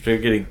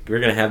 We're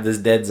gonna have this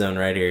dead zone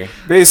right here.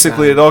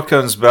 Basically, it all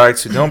comes back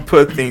to don't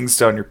put things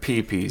down your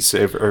pee-pees,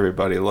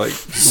 everybody. Like,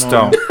 just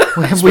don't.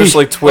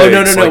 Especially twigs.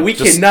 Oh no! Like, We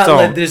just cannot don't.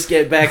 let this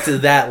get back to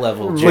that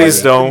level.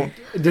 Please Jeremy.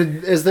 don't.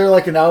 Is there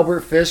like an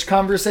Albert Fish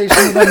conversation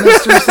that I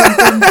missed or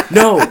something?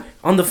 No,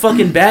 on the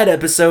fucking bad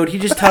episode, he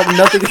just talked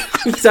nothing.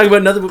 He's talking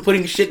about nothing but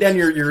putting shit down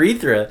your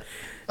urethra.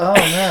 Oh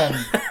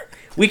man.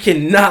 We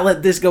cannot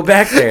let this go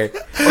back there.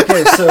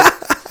 Okay, so.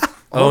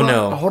 Oh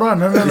no! Hold on,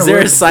 no. Is there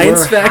a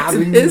science fact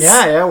in this?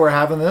 Yeah, we're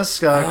having this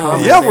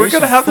conversation. Yeah, we're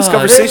gonna have this Fuck.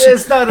 conversation.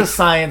 It's not a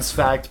science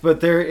fact, but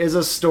there is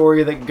a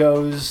story that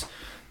goes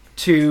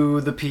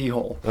to the pee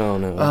hole. Oh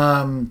no!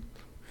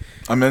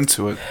 I'm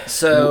into it.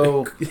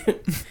 So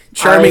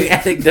Charming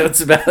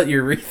anecdotes about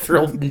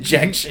urethral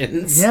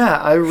injections. yeah,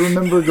 I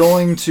remember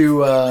going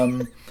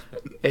to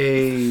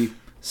a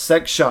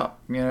sex shop,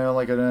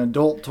 like an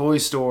adult toy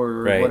store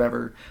or Right.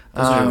 whatever.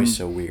 Those are always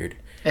so weird.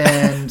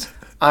 And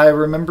I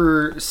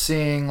remember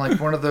seeing like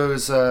one of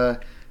those. The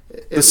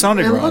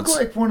sounding It rods. looked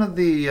like one of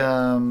the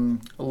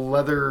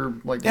leather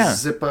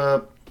zip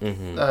up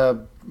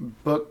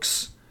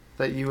books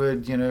that you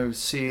would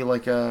see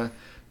like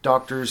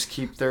doctors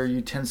keep their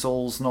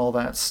utensils and all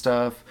that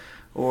stuff,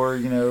 or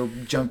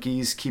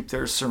junkies keep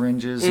their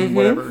syringes and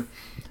whatever.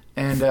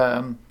 And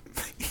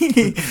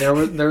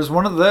there was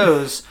one of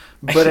those,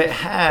 but it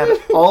had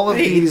all of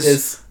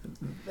these.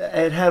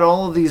 It had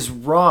all of these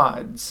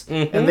rods,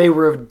 and they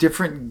were of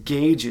different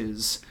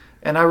gauges.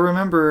 And I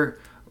remember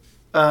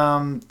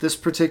this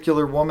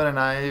particular woman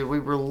and we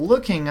were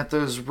looking at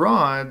those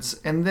rods,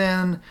 and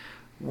then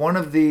one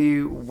of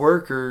the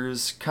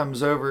workers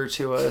comes over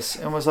to us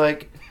and was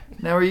like,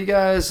 "Now, are you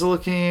guys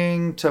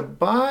looking to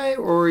buy,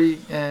 or?"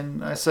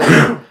 And I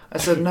said,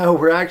 "No,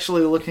 we're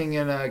actually looking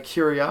in a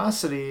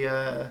curiosity.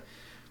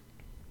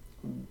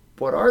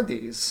 What are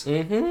these?"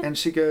 And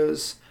she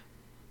goes,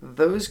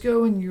 "Those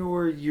go in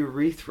your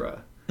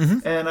urethra."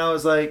 And I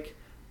was like,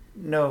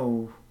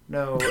 no,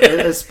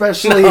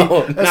 especially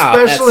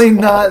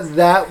not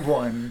that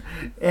one.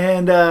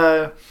 And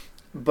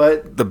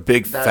but The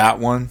big fat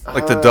one,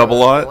 like the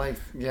double aught.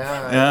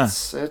 Yeah.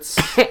 It's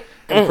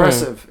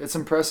impressive. It's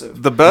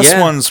impressive. The best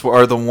Yeah. ones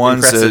are the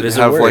ones Impressive that is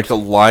a have word. like a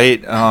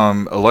light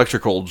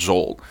electrical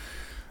jolt.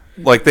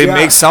 Like they Yeah.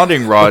 make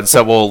sounding rods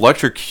that will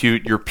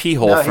electrocute your pee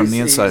hole No, from the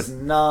he's inside.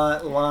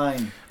 not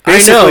lying. I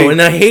know,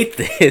 and I hate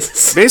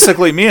this.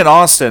 Basically, me and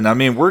Austin,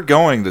 we're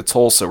going to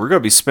Tulsa. We're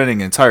going to be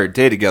spending an entire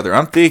day together.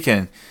 I'm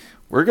thinking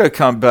we're going to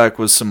come back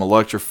with some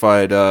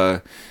electrified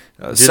Do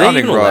they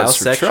sounding even allow rods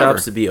for sex Trevor.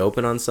 shops to be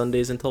open on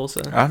Sundays in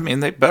Tulsa?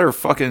 They better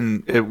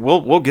fucking.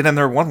 We'll get in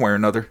there one way or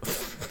another.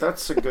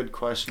 That's a good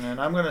question, and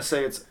I'm gonna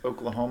say it's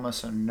Oklahoma,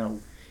 so no.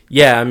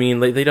 Yeah,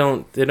 they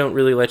don't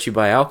really let you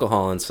buy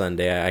alcohol on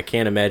Sunday. I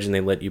can't imagine they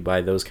let you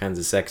buy those kinds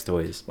of sex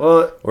toys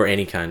Well, or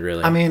any kind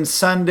really.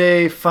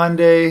 Sunday Fun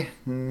Day,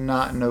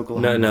 not in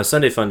Oklahoma. no,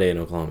 Sunday Fun Day in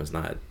Oklahoma is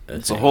not.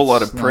 It's a whole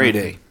lot of pray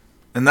day.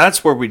 And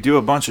that's where we do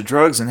a bunch of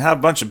drugs and have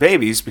a bunch of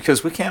babies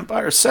because we can't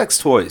buy our sex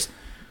toys.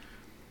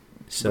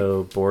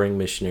 So boring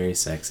missionary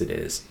sex it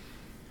is.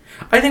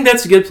 I think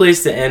that's a good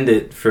place to end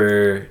it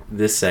for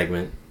this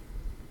segment.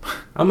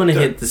 I'm gonna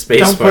hit the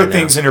space Don't bar put now.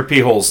 things in your pee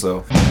holes,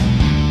 though.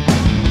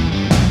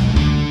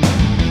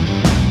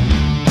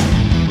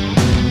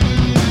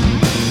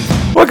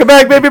 Welcome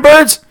back, baby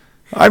birds.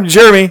 I'm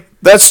Jeremy.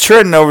 That's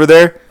Trenton over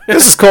there.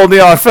 This is Cold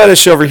Neon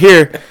Fetish over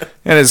here,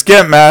 and his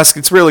Gimp mask.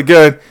 It's really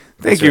good.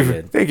 Thank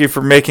you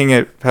for making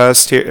it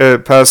past here,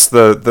 past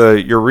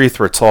the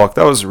urethra talk.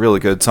 That was a really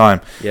good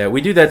time. Yeah,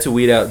 we do that to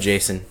weed out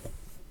Jason.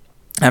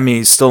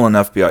 He's still in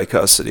FBI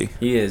custody.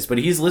 He is, but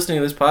he's listening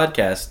to this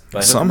podcast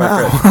by hook or by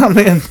Somehow,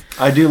 crook.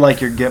 I do like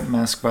your Gimp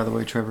mask, by the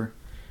way, Trevor.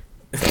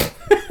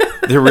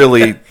 it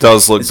really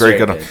does look It's very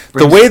very good.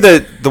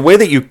 good. The way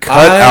that you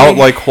cut out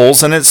like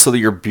holes in it so that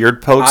your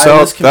beard pokes I out,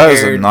 was that is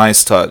a compared-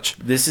 nice touch.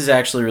 This is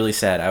actually really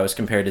sad. I was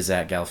compared to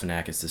Zach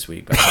Galifianakis this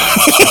week.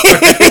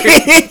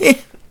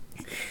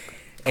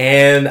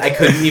 And I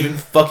couldn't even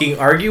fucking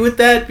argue with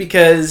that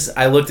because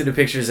I looked at a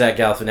picture of Zach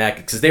Galifianakis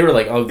because they were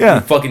like, "Oh, Yeah.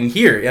 you're fucking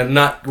here." And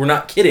we're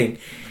not kidding.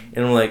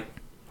 And I'm like,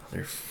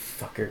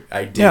 "Motherfucker,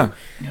 I do." Yeah.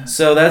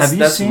 So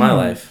that's my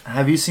life.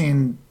 Have you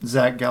seen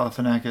Zach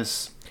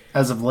Galifianakis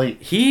as of late?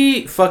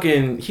 He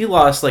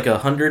lost like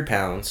 100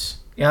 pounds.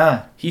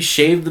 Yeah. He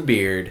shaved the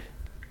beard,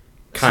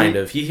 kind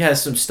of. He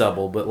has some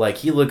stubble, but like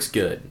he looks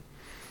good.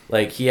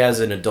 Like he has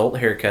an adult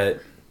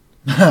haircut.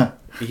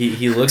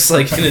 He looks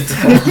like an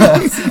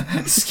adult.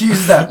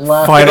 Excuse that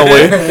laugh.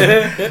 Finally.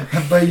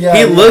 But yeah.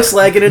 He looks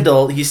like an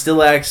adult. He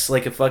still acts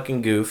like a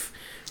fucking goof,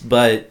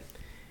 but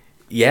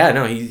Yeah,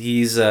 no,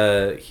 he's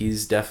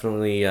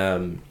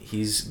definitely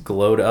he's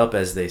glowed up,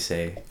 as they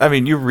say. I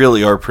mean, you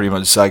really are pretty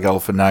much Zach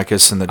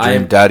Galifianakis and the Dream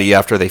I'm- Daddy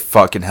after they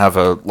fucking have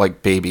a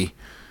baby.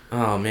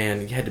 Oh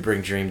man, you had to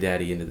bring Dream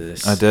Daddy into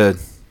this. I did.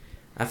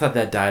 I thought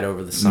that died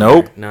over the summer.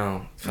 Nope.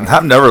 No.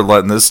 I'm never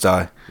letting this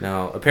die.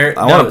 No.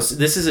 Apparently, I no. wanna-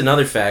 This is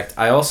another fact.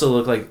 I also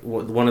look like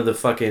one of the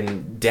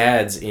fucking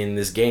dads in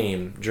this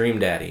game, Dream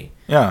Daddy,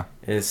 Yeah.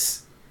 and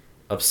it's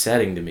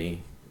upsetting to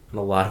me in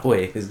a lot of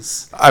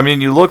ways. I mean,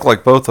 you look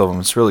like both of them.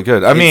 It's really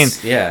good. I mean,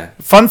 yeah.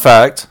 fun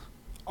fact: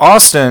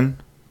 Austin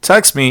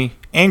texted me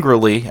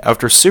angrily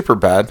after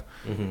Superbad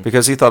Mhm.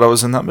 because he thought I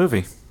was in that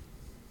movie.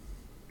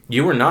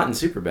 You were not in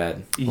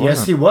Superbad.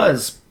 Yes, he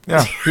was.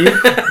 Yeah. He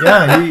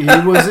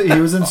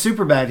was in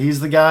Superbad. He's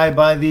the guy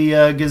by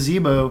the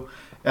gazebo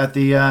at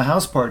the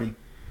house party.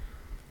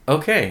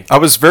 Okay. I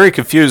was very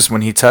confused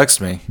when he texted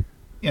me.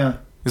 Yeah.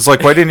 He's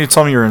like, "Why didn't you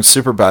tell me you were in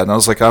Superbad?" And I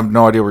was like, "I have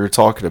no idea what you're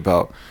talking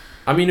about."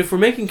 I mean, if we're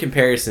making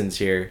comparisons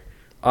here,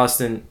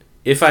 Austin,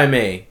 if I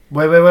may,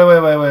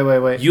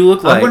 Wait. you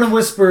look like. I'm going to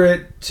whisper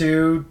it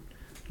to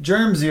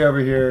Germsy over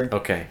here.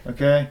 Okay.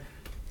 Okay?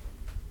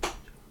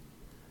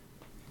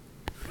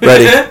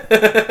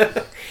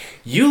 Ready?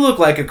 You look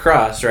like a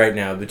cross right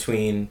now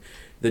between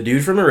the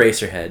dude from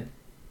Eraserhead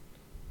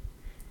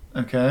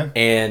Okay.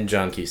 and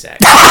John Cusack.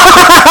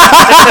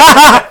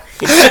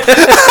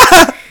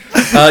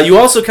 You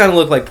also kind of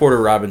look like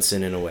Porter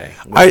Robinson in a way.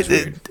 Which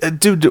is weird.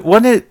 Dude,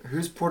 wasn't it?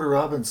 Who's Porter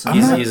Robinson?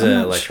 He's an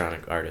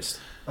electronic artist.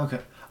 Okay.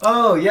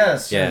 Oh,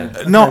 yes. Yeah.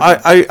 No,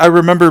 I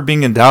remember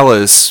being in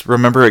Dallas.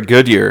 Remember at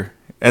Goodyear,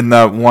 and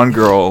that one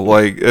girl,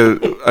 like,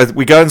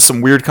 we got in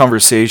some weird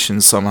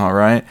conversations somehow,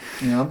 right?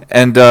 Yeah.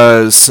 And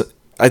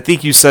I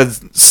think you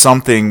said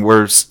something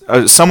where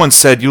someone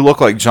said you look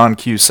like John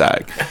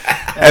Cusack,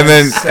 and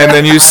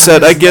then you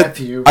said I get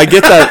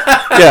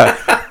that, yeah.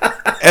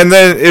 And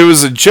then it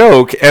was a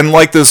joke, and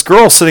like this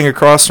girl sitting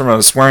across from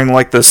us wearing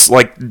like this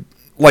like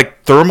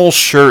thermal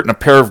shirt and a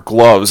pair of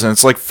gloves, and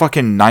it's like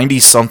fucking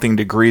 90-something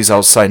degrees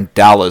outside in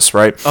Dallas,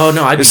 right? Oh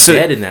no, I'd be So-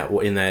 dead in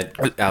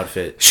that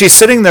outfit. She's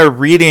sitting there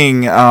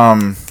reading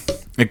in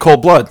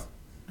Cold Blood.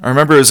 I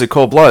remember it was at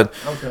Cold Blood.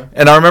 Okay.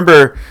 And I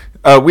remember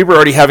we were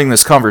already having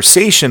this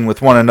conversation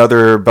with one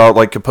another about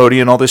like Capote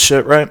and all this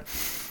shit, right?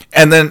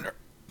 And then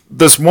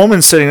this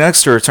woman sitting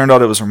next to her, turned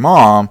out it was her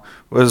mom,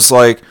 was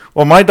like,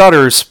 "Well, my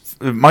daughter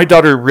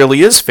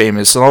really is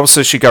famous." And all of a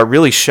sudden she got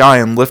really shy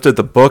and lifted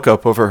the book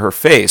up over her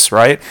face,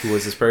 right? Who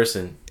was this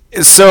person?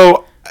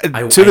 So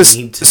I to this,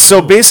 need to so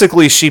know.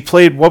 basically she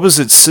played, what was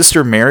it,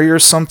 Sister Mary or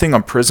something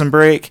on Prison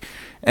Break,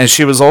 and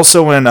she was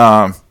also in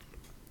oh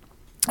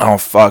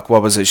fuck,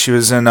 what was it? She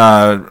was in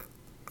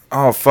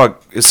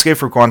Escape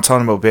from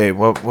Guantanamo Bay.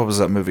 What was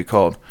that movie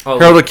called? Oh,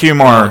 Harold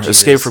Kumar, Jesus.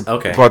 Escape from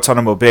Okay.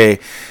 Guantanamo Bay,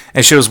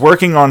 and she was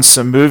working on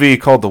some movie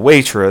called The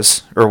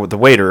Waitress, or The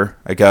Waiter,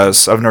 I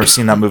guess. I've never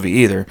seen that movie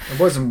either. It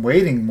wasn't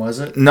waiting, was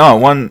it? No,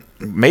 one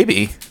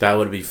maybe. That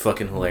would be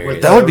fucking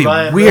hilarious. That would be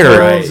Ryan weird.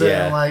 Reynolds Right,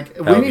 and, yeah. like,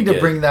 That we would need be to good.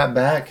 bring that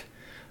back.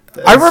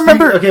 I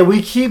remember- Okay,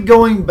 we keep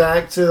going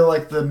back to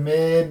like the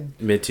mid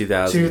Mid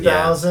 2000s.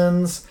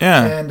 2000s.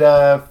 Yeah.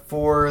 And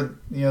for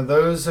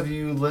those of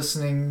you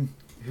listening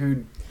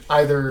who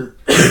either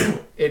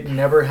it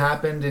never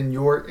happened in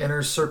your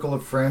inner circle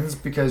of friends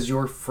because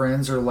your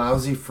friends are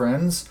lousy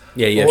friends,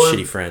 Yeah, you have or-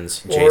 shitty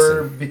friends, Jason.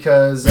 or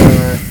because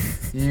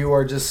you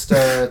are just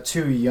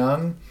too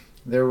young.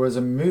 There was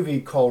a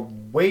movie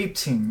called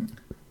Waiting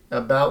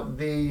about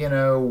the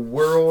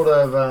world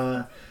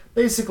of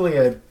basically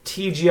a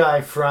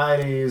TGI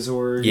Fridays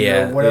or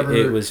whatever.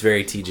 It was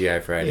very TGI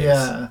Fridays.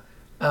 Yeah.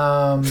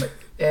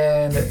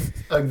 And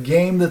a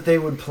game that they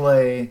would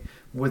play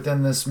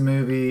within this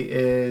movie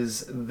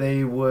is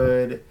they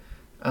would,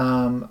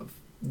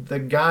 the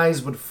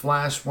guys would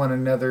flash one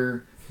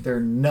another their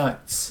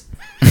nuts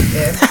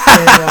and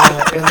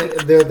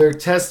their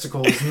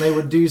testicles, and they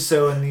would do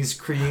so in these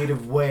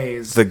creative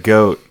ways. The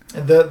goat.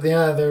 And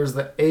there's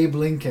the Abe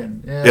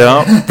Lincoln.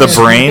 Yeah, the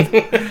brain.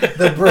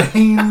 The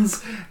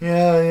brains.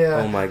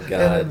 Yeah. Oh my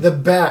god. And the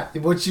bat.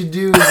 What you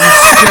do is you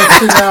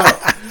stretch it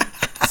out.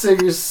 So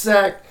your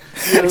sack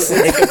it's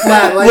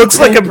flat like Looks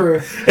like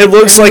paper. It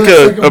looks like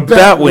a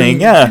bat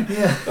wing. Yeah,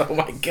 Yeah. Oh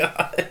my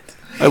god.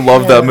 I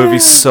love that movie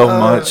so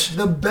much.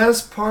 The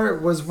best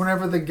part was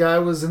whenever the guy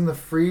was in the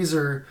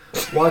freezer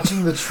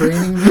watching the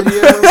training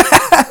video,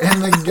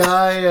 and the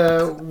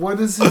guy, what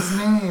is his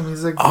name?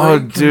 He's a great Oh,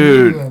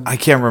 dude, comedian. I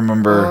can't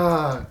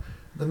remember.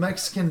 The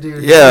Mexican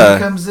dude. Yeah. He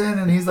comes in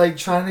and he's like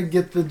trying to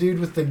get the dude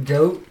with the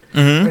goat,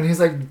 Mhm. and he's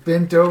like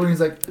bent over and he's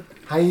like,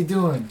 "How you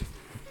doing?"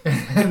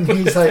 And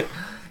he's like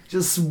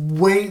just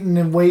waiting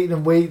and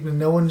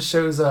no one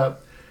shows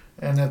up.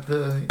 And at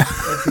the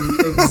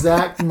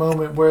exact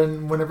moment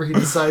whenever he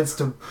decides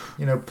to,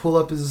 pull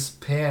up his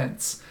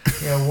pants,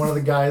 one of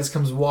the guys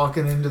comes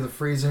walking into the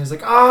freezer and he's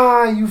like,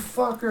 "Ah, you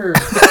fucker!"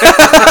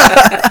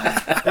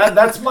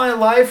 That's my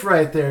life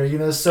right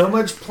there. So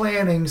much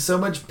planning, so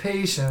much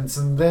patience,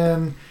 and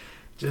then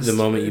Just, The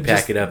moment you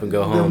pack it up and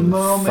go home. The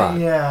moment, fuck.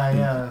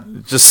 yeah.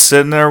 Just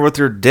sitting there with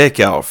your dick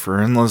out for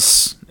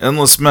endless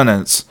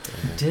minutes.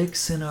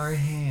 Dicks in our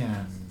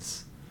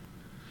hands.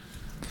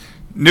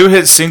 New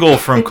hit single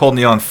from Cold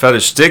Neon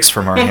Fetish, "Dicks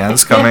from Our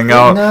Hands," coming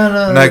out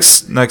No,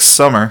 next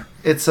summer.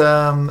 It's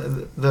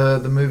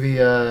the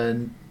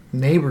movie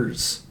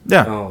Neighbors.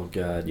 Yeah. Oh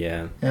god,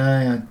 yeah.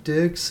 Yeah.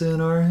 Dicks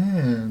in our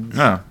hands.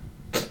 Yeah.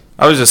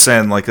 I was just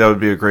saying, like, that would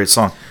be a great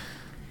song.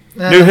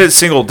 Eh, New hit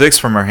single, "Dicks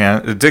from Our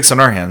Hand," "Dicks in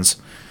Our Hands."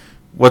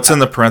 What's in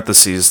the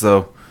parentheses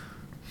though?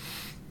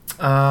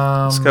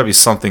 It's gotta be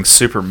something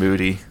super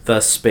moody.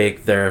 Thus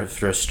spake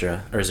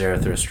Zarathustra, or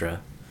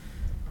Zarathustra.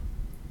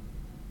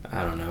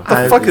 I don't know.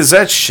 The fuck is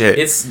that shit?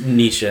 It's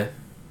Nietzsche.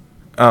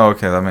 Oh,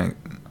 okay. I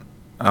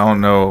don't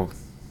know.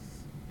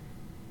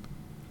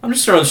 I'm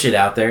just throwing shit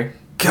out there.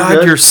 God,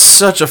 good? you're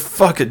such a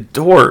fucking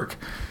dork.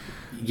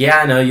 Yeah,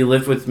 I know. You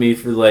lived with me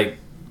for like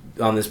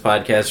on this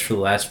podcast for the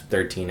last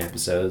 13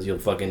 episodes.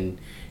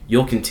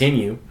 You'll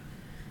continue.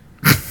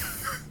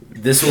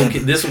 This will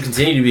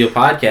continue to be a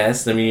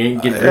podcast. I mean, you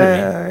ain't getting rid of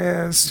me.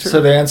 Yeah, it's true.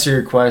 So to answer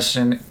your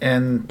question,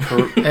 in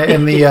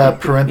the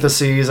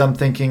parentheses, I'm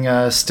thinking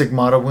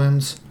stigmata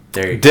wounds.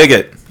 There you go. Dig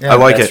it. Yeah, I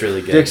like That's it.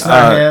 really good. Dicks in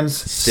our hands,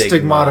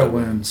 stigmata stigmata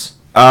wounds.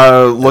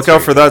 wounds. Look That's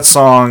out very for that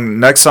song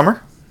next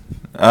summer.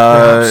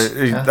 Perhaps,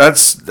 yeah.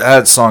 That's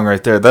that song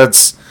right there.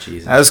 That's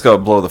Jesus. gonna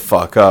blow the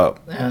fuck up.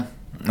 Yeah.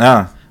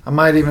 Yeah. I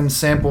might even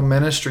sample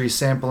Ministry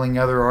sampling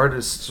other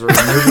artists or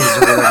movies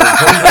or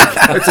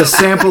whatever. It's a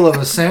sample of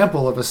a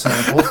sample of a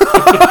sample.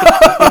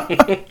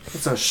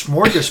 It's a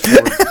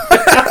smorgasbord.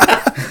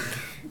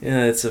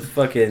 Yeah, it's a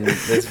fucking.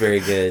 That's very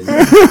good.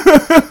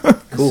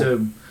 Cool. So,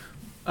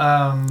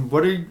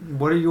 what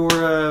are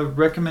your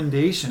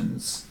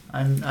recommendations?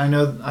 I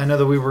know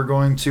that we were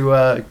going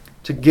to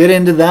get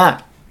into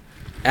that.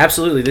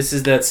 Absolutely, this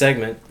is that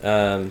segment.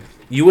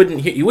 You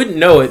wouldn't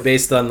know it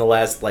based on the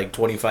last like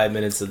 25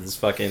 minutes of this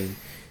fucking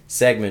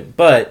segment,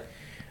 but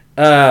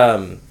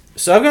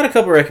so I've got a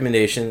couple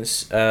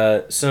recommendations.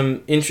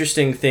 Some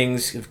interesting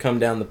things have come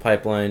down the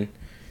pipeline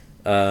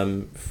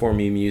for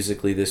me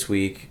musically this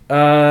week.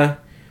 I've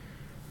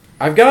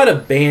got a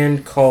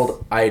band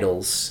called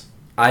Idylls,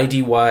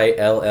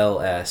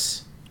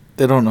 Idylls.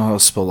 They don't know how to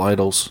spell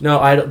idols. No,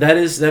 idol. That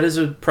is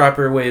a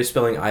proper way of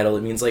spelling idol.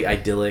 It means like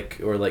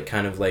idyllic or like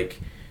kind of like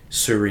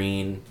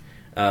serene.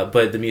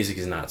 But the music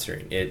is not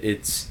serene.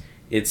 It's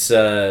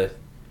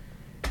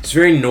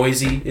very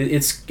noisy.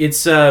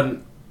 It's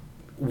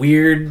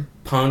weird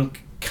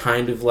punk,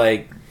 kind of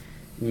like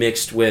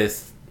mixed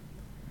with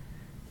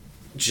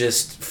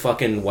just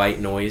fucking white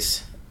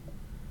noise.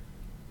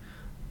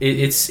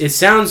 It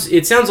sounds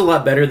a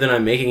lot better than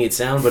I'm making it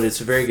sound, but it's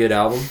a very good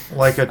album.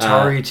 Like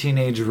Atari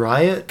Teenage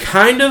Riot?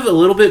 Kind of a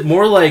little bit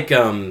more like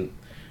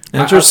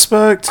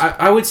Introspect.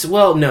 I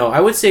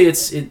would say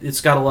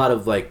it's got a lot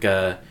of like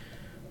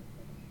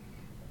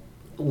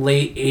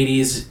late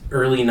 80s,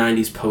 early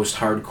 90s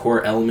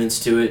post-hardcore elements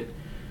to it.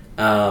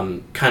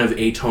 Kind of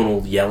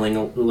atonal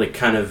yelling, like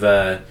kind of...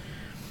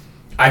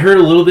 I heard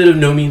a little bit of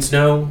No Means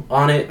No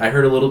on it. I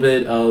heard a little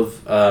bit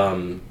of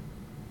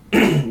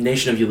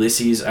Nation of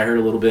Ulysses. I heard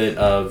a little bit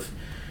of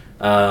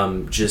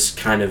just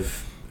kind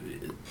of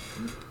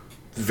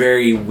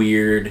very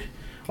weird...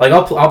 Like,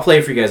 I'll play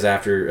it for you guys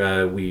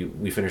after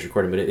we finish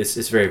recording, but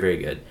it's very, very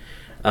good.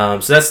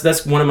 So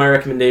that's one of my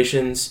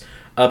recommendations.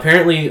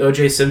 Apparently,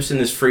 O.J. Simpson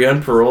is free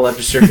on parole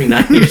after serving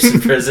 9 years in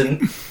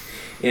prison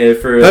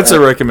for That's a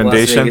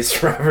recommendation. Las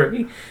Vegas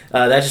robbery.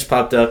 That just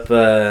popped up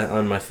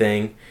on my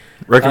thing.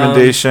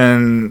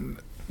 Recommendation: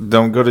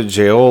 don't go to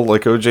jail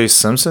like O.J.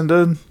 Simpson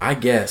did. I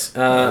guess.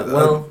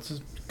 Well, That's a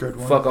good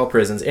one. fuck all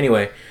prisons.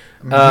 Anyway,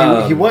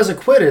 He was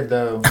acquitted,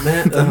 though.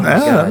 man, oh my Yeah,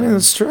 God. I mean,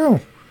 it's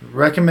true.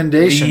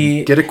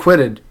 Recommendation: get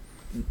acquitted.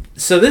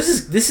 So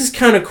this is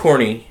kind of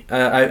corny.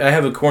 I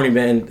have a corny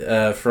band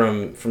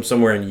from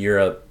somewhere in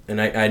Europe,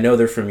 and I know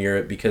they're from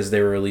Europe because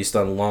they were released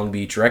on Long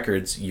Beach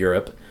Records,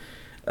 Europe,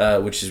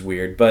 which is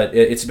weird. But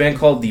it's a band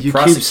called The You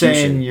Prosecution. keep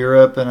saying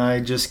Europe, and I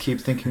just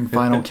keep thinking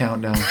Final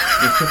Countdown.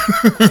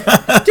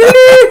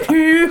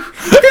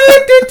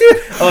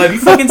 Oh, have you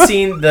fucking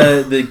seen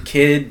the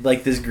kid,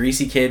 like this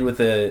greasy kid with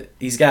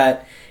he's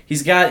got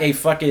a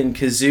fucking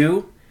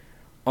kazoo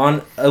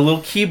on a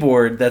little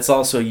keyboard that's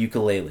also a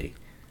ukulele.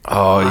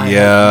 Oh I yeah.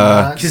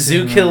 have not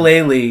seen that.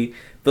 Kazoo-kilele,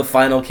 The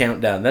Final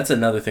Countdown. That's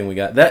another thing we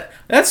got.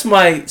 That's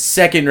my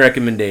second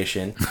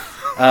recommendation.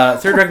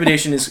 Third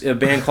recommendation is a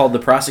band called The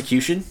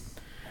Prosecution.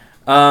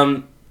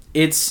 I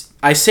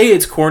say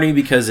it's corny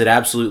because it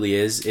absolutely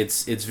is.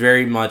 It's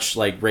very much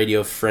like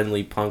radio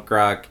friendly punk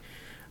rock.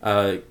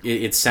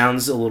 It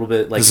sounds a little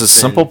bit like Is this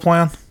it's been- Simple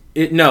Plan?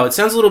 It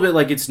sounds a little bit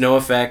like it's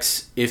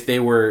NoFX if they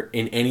were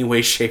in any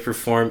way, shape, or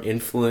form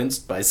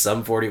influenced by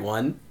Sum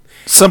 41.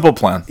 Simple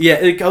Plan. Yeah,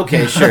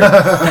 okay, sure.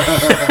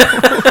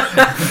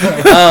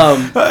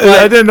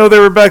 I didn't know they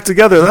were back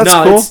together. That's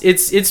no, cool.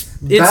 it's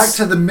Back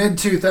to the mid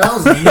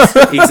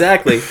 2000s.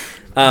 exactly.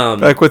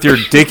 Back with your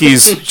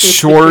Dickies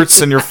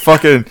shorts and your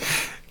fucking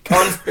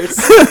Converse,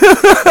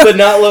 but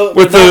not low,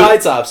 With but not the- high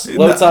tops,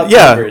 low top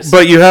Yeah, Converse.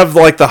 but you have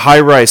like the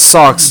high-rise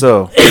socks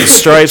though, with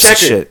stripes and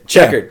shit.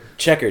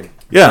 checkered.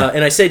 Yeah.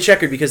 And I say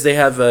checkered because they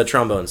have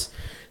trombones.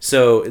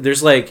 So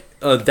there's like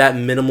that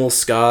minimal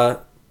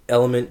ska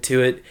element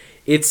to it.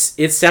 It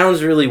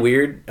sounds really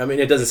weird. I mean,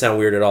 it doesn't sound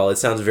weird at all. It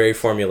sounds very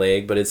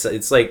formulaic, but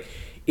it's like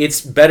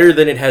it's better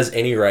than it has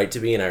any right to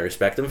be, and I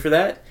respect them for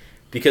that.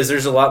 Because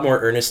there's a lot more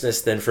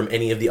earnestness than from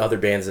any of the other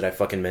bands that I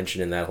fucking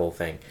mentioned in that whole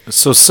thing.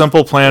 So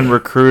Simple Plan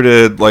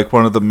recruited like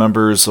one of the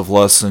members of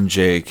Less Than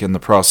Jake, and the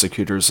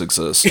Prosecutors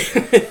exist.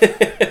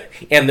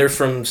 And they're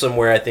from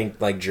somewhere, I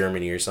think, like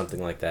Germany or something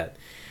like that.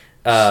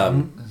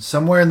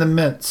 Somewhere in the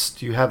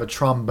midst, you have a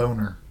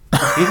tromboner.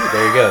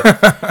 There you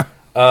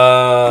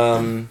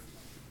go.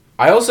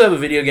 I also have a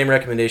video game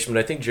recommendation, but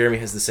I think Jeremy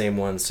has the same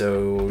one.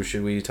 So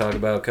should we talk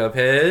about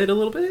Cuphead a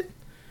little bit?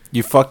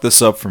 You fucked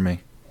this up for me.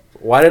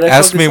 Why did I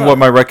Ask fuck me this what up?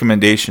 my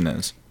recommendation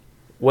is.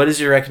 What is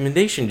your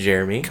recommendation,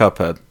 Jeremy?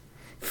 Cuphead.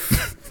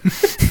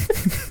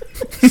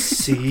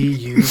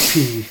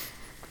 CUP.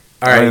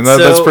 All right, I mean,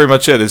 that's pretty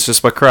much it. It's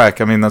just my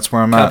crack. I mean, that's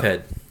where I'm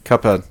at.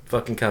 Cuphead.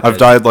 Fucking Cuphead. I've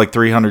died like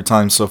 300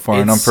 times so far,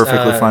 and I'm It's,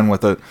 perfectly fine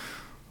with it.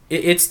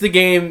 It's the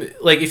game.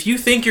 Like, if you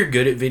think you're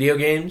good at video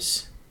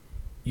games,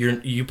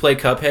 you play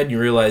Cuphead and you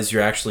realize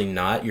you're actually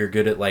not. You're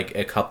good at like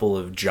a couple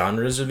of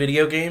genres of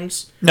video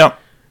games. No.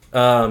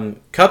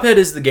 Cuphead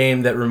is the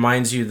game that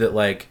reminds you that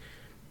like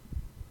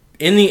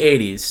in the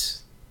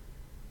 80s,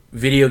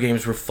 video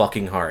games were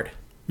fucking hard.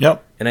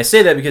 Yep. And I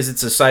say that because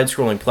it's a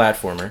side-scrolling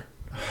platformer.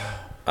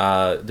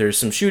 There's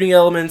some shooting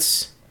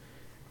elements.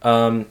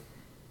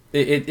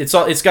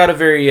 It's got a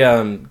very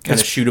kind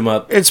of shoot 'em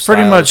up. It's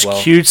pretty style much as well.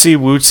 cutesy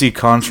wootsy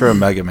Contra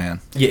Mega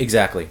Man. Yeah,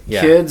 exactly.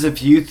 Yeah. Kids,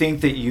 if you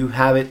think that you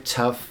have it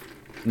tough,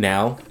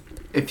 Now,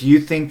 if you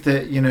think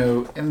that,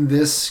 in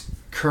this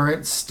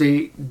current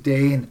state,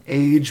 day and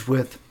age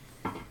with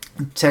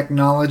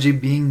technology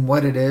being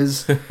what it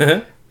is,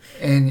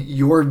 and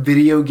your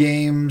video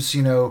games,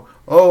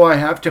 oh, I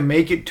have to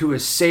make it to a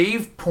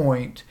save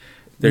point.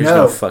 there's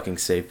no fucking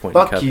save point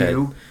in Fuck Cuphead.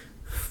 you.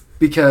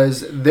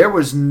 Because there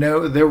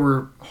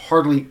were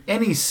hardly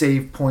any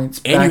save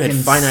points And you back had in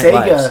finite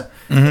lives.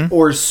 Sega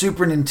or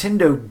Super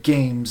Nintendo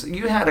games.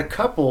 You had a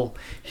couple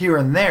here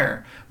and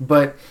there,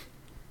 but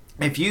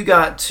if you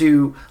got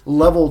to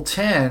level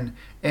 10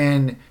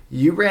 and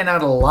you ran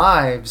out of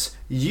lives,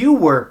 you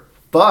were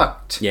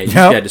fucked. Yeah, you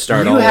Yep. had to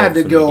start all You over had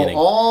to from the go beginning.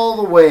 all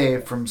the way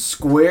from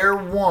square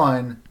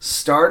one,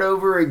 start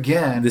over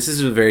again. This is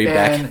a very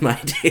back in And- my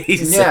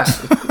days. Yeah,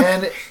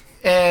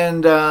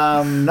 and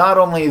not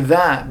only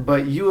that,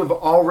 but you have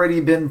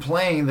already been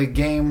playing the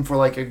game for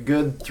like a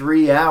good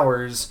 3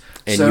 hours,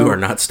 And so, you are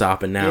not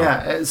stopping now.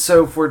 Yeah,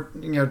 so if we're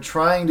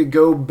trying to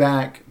go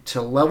back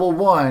to level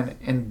 1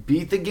 and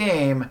beat the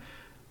game,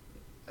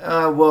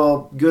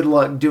 well, good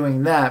luck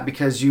doing that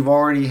because you've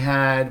already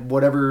had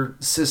whatever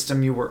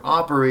system you were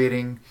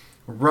operating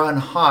run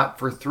hot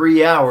for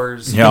 3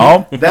 hours.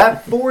 Yup.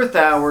 That fourth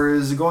hour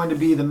is going to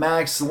be the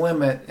max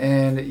limit,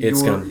 and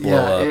It's gonna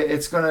blow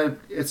up.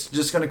 it's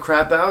just gonna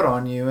crap out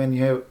on you, and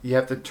you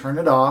have to turn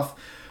it off,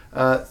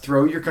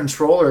 throw your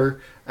controller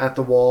at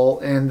the wall,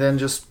 and then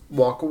just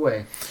walk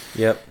away.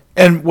 Yep.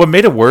 And what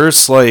made it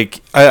worse,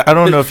 like, I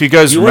don't know if you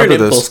guys You learn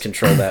remember impulse this.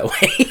 control that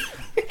way.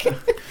 Because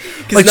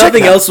Like, check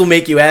nothing that. else will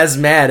make you as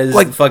mad as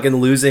Like- fucking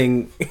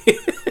losing.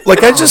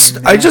 Like, I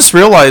just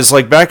realized,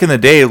 like, back in the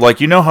day, like,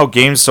 how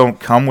games don't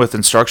come with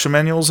instruction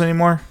manuals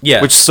anymore?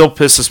 Yeah. Which still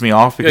pisses me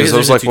off because because that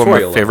was, there's like, a one of my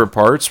tutorial favorite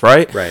parts,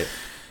 right? Right.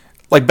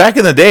 Like, back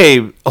in the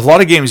day, a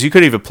lot of games you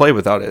couldn't even play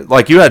without it.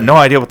 Like, you had no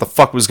idea what the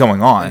fuck was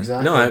going on.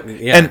 Exactly. No,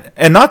 yeah.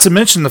 And not to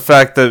mention the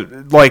fact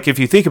that, like, if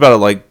you think about it,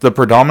 like, the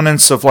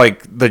predominance of,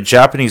 like, the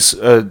Japanese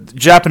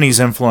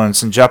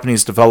influence and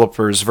Japanese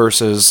developers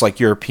versus, like,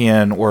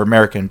 European or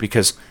American,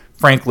 because,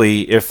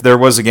 frankly, if there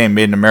was a game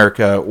made in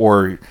America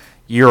or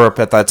Europe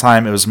at that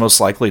time, it was most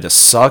likely to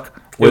suck.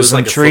 it was Wisdom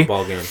like a Tree.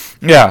 football game.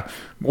 Yeah,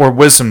 or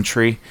Wisdom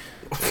Tree.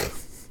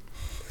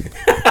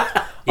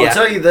 I'll Yeah.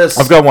 tell you this.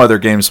 I've got one of their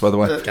games, by the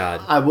way.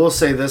 God. I will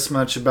say this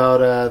much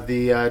about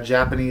the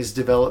Japanese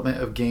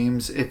development of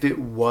games. If it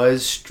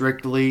was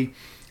strictly,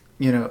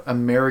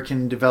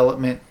 American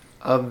development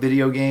of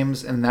video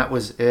games, and that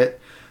was it,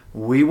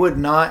 we would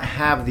not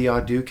have the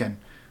Hadouken.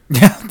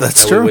 Yeah,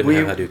 that's Yeah, we true.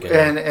 wouldn't have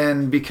Hadouken.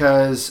 And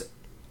because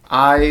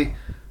I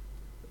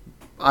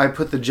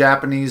put the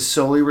Japanese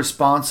solely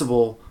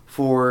responsible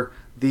for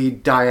the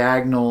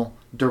diagonal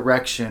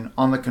direction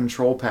on the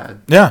control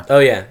pad. Yeah, Oh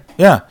yeah,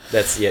 yeah.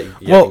 that's I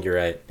Well- think you're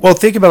right. Well,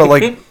 think about it.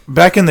 Like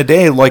back in the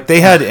day, like they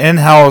had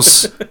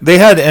in-house,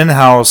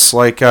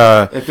 like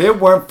If it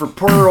weren't for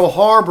Pearl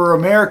Harbor,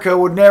 America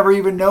would never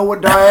even know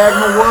what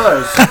diagonal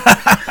was.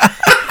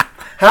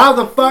 How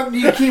the fuck do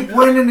you keep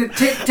winning at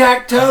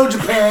tic-tac-toe,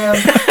 Japan?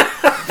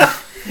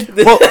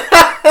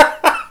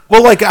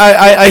 well, like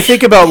I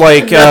think about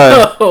like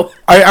Oh,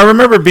 I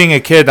remember being a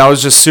kid and I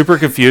was just super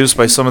confused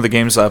by some of the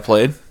games that I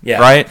played. Yeah.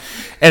 Right.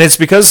 And it's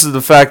because of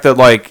the fact that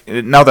like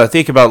now that I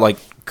think about it, like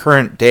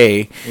current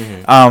day.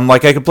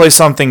 Like I could play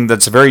something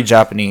that's very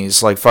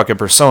Japanese, like fucking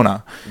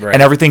Persona, Right.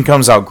 and everything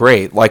comes out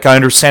great. Like I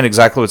understand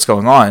exactly what's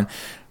going on,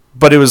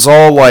 but it was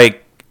all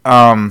like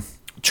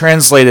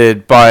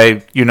translated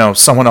by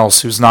someone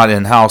else who's not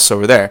in house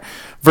over there.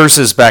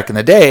 Versus back in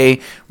the day,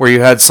 where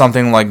you had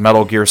something like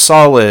Metal Gear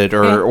Solid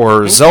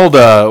or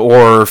Zelda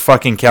or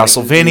fucking It was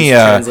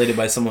Castlevania. translated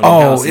by someone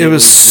Oh, else, it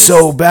was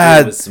so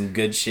bad. It was some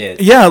good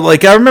shit. Yeah,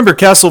 like I remember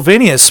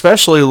Castlevania,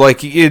 especially.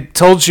 Like it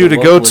told you The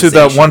to go to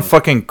that one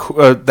localization.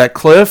 fucking that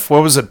cliff.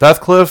 What was it,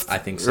 Beth Cliff? I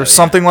think so, or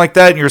something like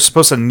that. And you're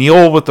supposed to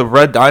kneel with the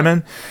red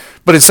diamond,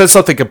 but it said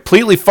something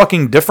completely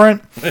fucking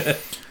different.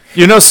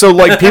 So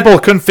like people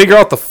couldn't figure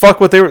out the fuck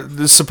what they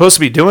were supposed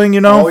to be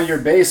doing. All your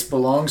base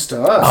belongs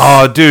to us.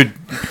 Oh, dude.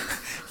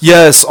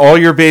 Yes, all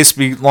your base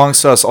belongs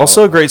to us.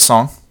 Also a great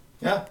song.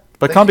 Yeah.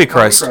 By Thank you, Combi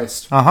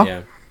Christ. Uh-huh.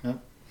 Yeah.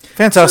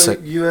 Fantastic.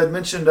 So you had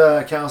mentioned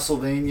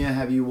Castlevania.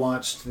 Have you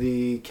watched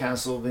the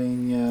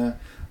Castlevania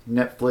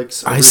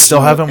Netflix? I still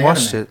original haven't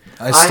watched anime?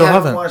 it. I still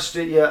haven't. watched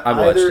it yet. I've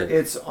watched either. it.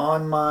 It's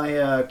on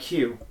my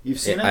queue. You've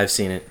seen it? I've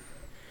seen it.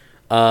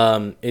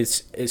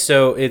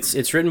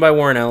 It's written by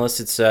Warren Ellis.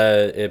 It's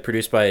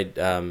produced by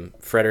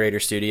Frederator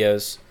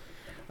Studios.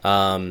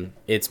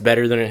 It's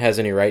better than it has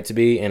any right to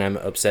be, and I'm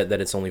upset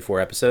that it's only 4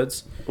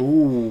 episodes.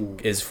 Ooh.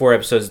 It's 4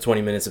 episodes of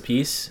 20 minutes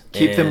apiece.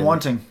 Keep them and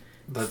wanting.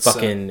 That's,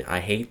 Fucking, I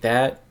hate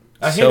that.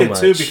 I hate so it much.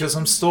 too because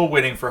I'm still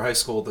waiting for High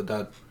School of the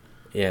Dead.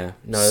 Yeah,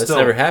 no, that's Still.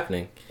 never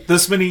happening.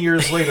 This many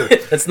years later.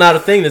 That's not a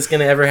thing that's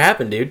gonna ever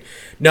happen, dude.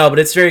 No, but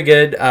it's very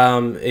good.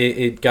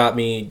 It got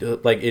me,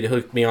 like, it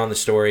hooked me on the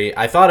story.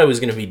 I thought it was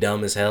gonna be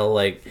dumb as hell.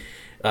 Like,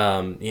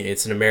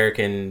 it's an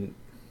American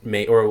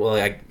made, or well,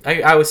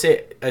 I would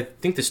say I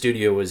think the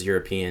studio was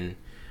European,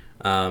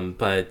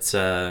 but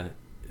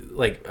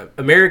like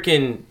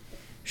American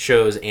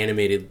shows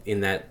animated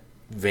in that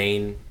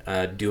vein,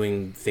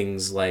 doing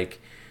things like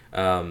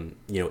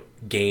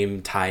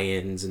game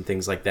tie-ins and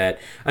things like that.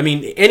 I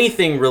mean,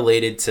 anything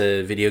related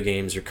to video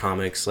games or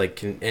comics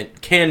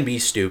can be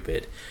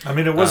stupid. I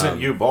mean, it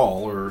wasn't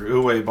U-Ball or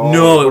Uwe Ball.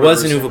 No, it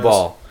wasn't Uwe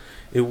Ball.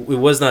 It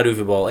was not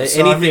Uwe Ball.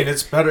 So, I mean,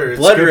 it's better. It's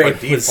Blood good by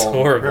Rain was default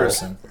horrible.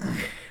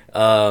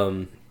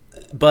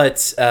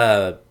 But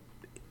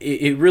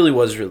it really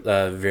was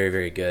very,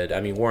 very good. I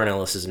mean, Warren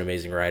Ellis is an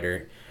amazing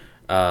writer,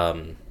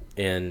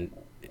 and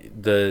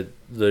the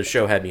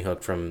show had me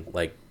hooked from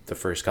like the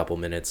first couple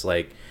minutes.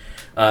 Like,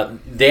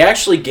 they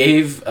actually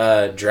gave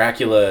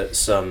Dracula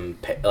some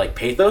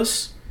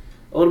pathos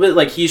a little bit.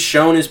 Like, he's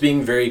shown as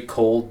being very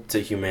cold to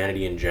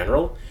humanity in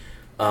general,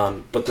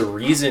 but the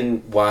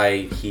reason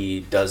why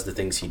he does the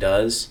things he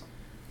does.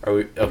 Are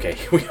we okay?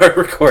 We are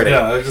recording.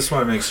 Yeah, I just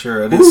want to make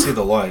sure. I didn't see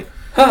the light.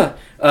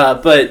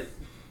 But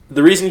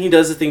the reason he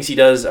does the things he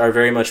does are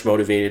very much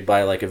motivated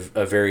by like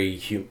a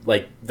very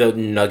like the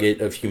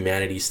nugget of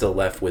humanity still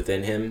left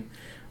within him.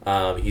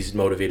 He's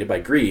motivated by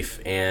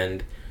grief,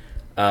 and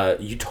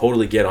you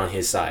totally get on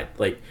his side.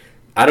 Like,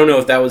 I don't know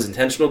if that was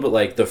intentional, but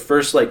like the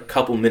first like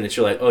couple minutes,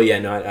 you're like, oh yeah,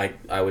 no,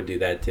 I would do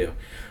that too.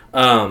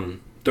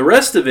 The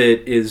rest of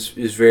it is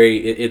very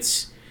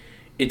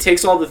it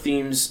takes all the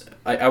themes.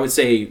 I would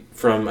say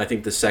from I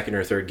think the second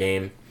or third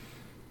game,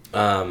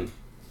 and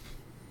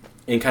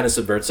kind of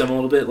subverts them a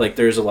little bit. Like,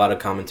 there's a lot of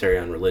commentary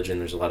on religion.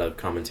 There's a lot of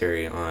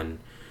commentary on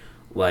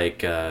like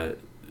the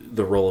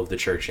role of the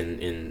church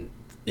in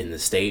the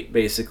state,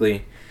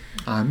 basically.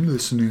 I'm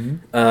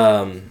listening.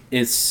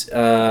 It's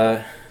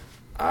I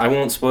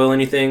won't spoil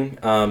anything.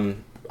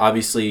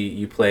 Obviously,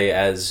 you play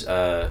as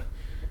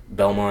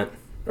Belmont,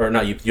 or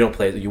not. You don't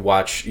play. You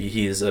watch.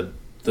 He is the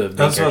main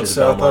That's character what is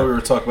I thought Belmont. we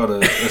were talking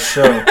about a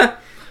show.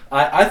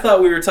 I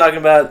thought we were talking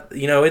about,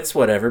 it's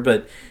whatever,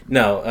 but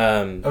no.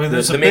 I mean,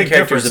 there's the a main big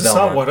character difference. is It's a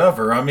not Belmont.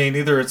 whatever. I mean,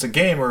 either it's a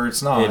game or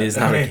it's not. It is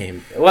not a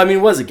game. Well, I mean,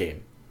 it was a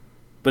game,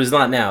 but it's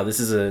not now. This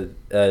is a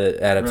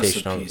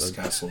adaptation Rest in peace,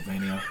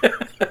 Castlevania.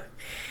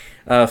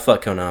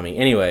 Fuck Konami.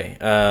 Anyway,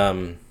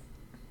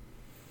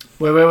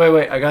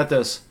 Wait. I got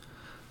this.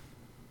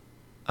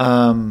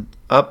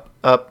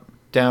 Up,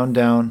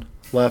 down,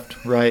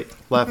 left, right.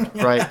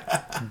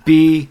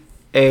 B,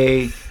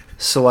 A,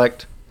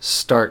 select,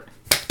 start.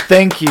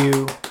 Thank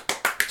you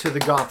to the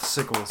Goth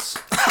Sickles.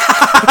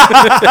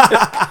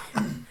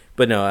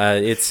 but no,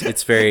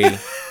 it's very.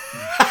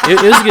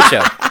 It was a good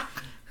show.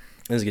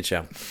 It was a good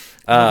show.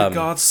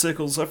 God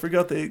Sickles, I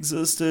forgot they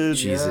existed.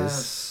 Jesus.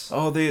 Yes.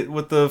 Oh, they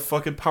with the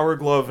fucking power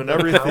glove and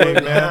everything,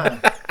 man.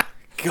 Yeah.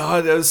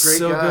 God, that was Great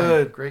so guy.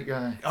 good. Great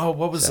guy. Oh,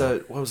 what was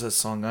that? What was that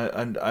song?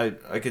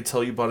 I could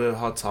tell you about it at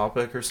Hot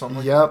Topic or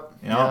something. Yep.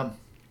 Yeah.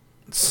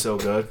 It's so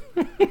good.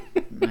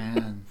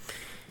 Man.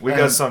 We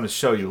got something to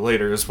show you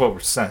later. Is what we're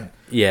saying.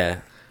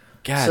 Yeah.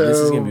 God, this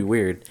is So- gonna be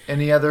weird.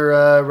 Any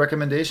other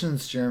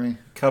recommendations, Jeremy?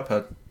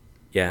 Cuphead.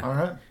 Yeah, All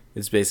right.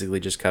 it's basically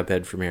just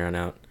Cuphead from here on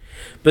out.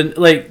 But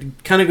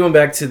like, kind of going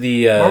back to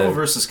the Marvel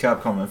vs.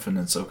 Capcom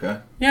Infinite's okay.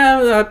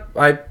 yeah,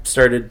 I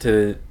started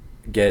to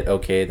get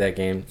okay at that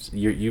game.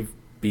 You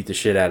beat the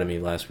shit out of me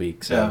last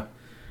week, so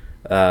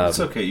Yeah. It's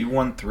okay. You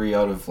won 3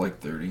 out of like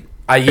 30.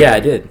 I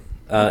did.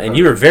 And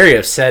you were very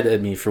upset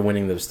at me for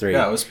winning those 3.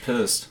 Yeah, I was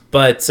pissed.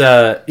 But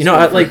kind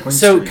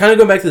of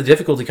going back to the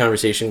difficulty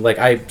conversation. Like,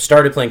 I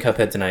started playing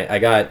Cuphead tonight.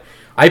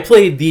 I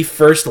played the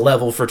first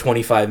level for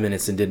 25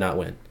 minutes and did not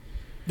win.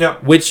 Yeah.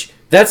 Which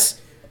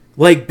that's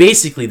like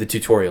basically the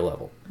tutorial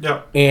level.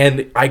 Yeah.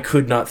 And I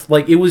could not,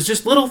 like, it was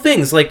just little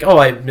things like, oh,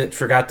 I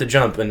forgot to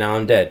jump and now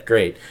I'm dead.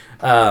 Great.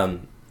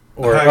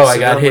 Or I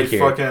got hit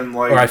here.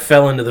 Or I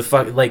fell into the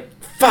fuck.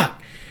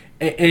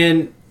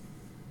 And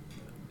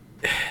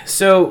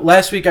so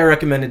last week I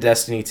recommended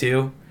Destiny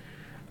 2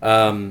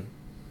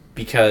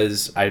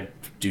 because I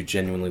do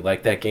genuinely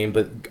like that game.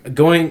 But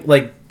going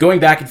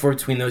back and forth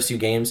between those two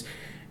games,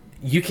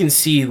 you can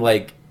see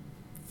like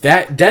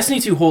that Destiny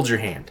 2 holds your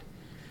hand.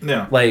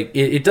 Yeah. Like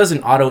it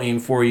doesn't auto aim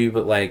for you,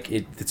 but like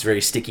it's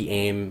very sticky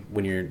aim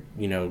when you're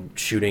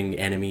shooting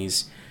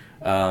enemies.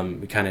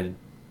 It kind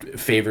of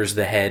favors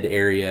the head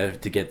area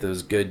to get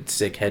those good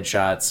sick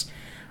headshots.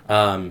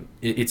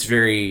 It's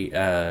very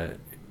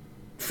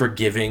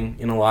forgiving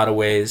in a lot of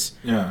ways.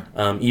 Yeah.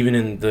 Even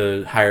in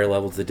the higher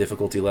levels, the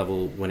difficulty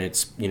level, when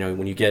it's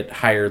when you get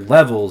higher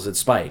levels, it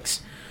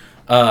spikes.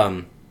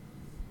 But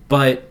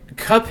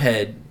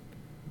Cuphead,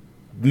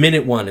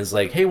 minute 1 is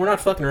like, hey, we're not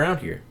fucking around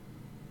here.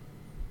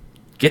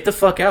 Get the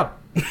fuck out.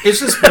 It's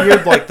just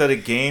weird, like, that a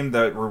game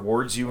that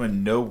rewards you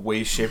in no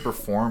way, shape, or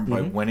form by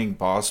winning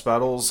boss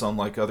battles,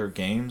 unlike other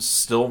games,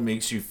 still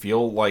makes you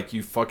feel like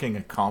you fucking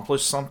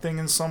accomplished something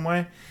in some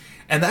way.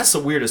 And that's the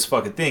weirdest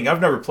fucking thing. I've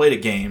never played a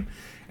game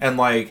and,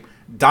 like,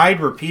 died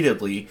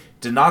repeatedly,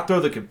 did not throw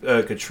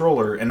the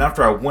controller, and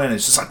after I win,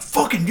 it's just like,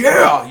 fucking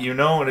yeah,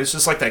 and it's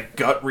just like that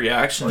gut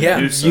reaction. Like, Yeah,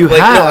 do so. You Like,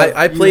 have.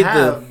 I played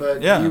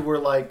but Yeah. you were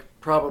like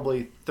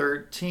probably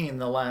 13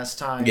 the last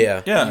time.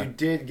 Yeah. Yeah. You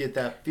did get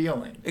that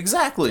feeling.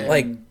 Exactly.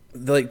 like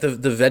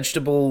the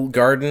vegetable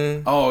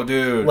garden oh,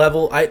 dude.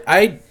 level.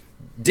 I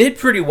did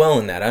pretty well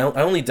in that. I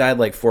only died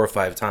like 4 or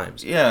 5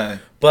 times. Yeah.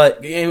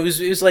 But it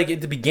was like at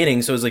the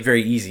beginning, so it was like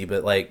very easy,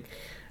 but like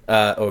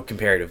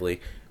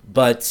comparatively.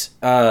 But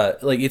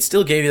like it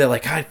still gave you that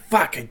like, God,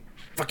 fuck, I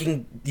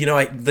fucking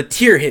the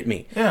tear hit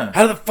me. Yeah.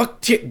 How the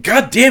fuck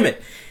God damn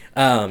it.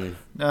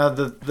 Now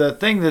the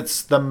thing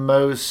that's the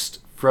most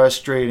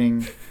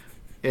frustrating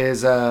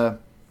is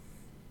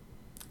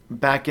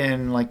back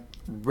in like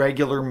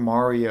regular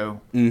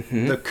Mario,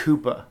 the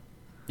Koopa.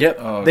 Yep.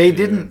 Oh, They dude.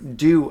 didn't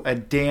do a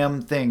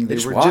damn thing. They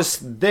just were walked.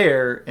 just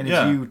there, and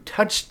Yeah. if you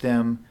touched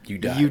them, You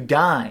died. you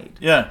died.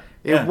 Yeah.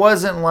 It Yeah.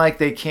 wasn't like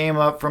they came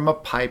up from a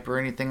pipe or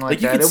anything like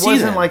Like, you that. could It see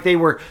wasn't them. like they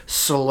were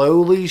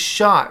slowly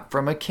shot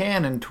from a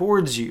cannon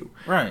towards you.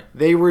 Right.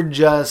 They were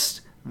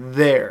just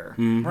there,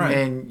 Right.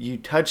 and you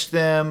touched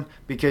them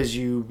because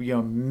you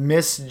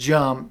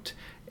misjumped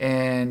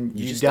and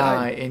You you just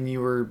die, died. and you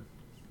were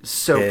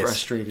so Pissed.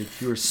 frustrated.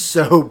 You were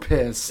so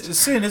pissed.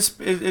 See, and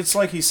it's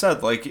like he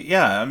said, like,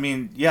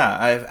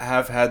 I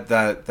have had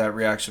that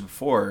reaction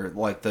before,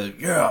 like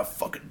I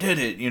fucking did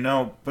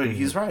it, but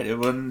he's right, it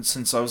wasn't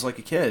since I was like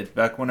a kid,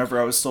 back whenever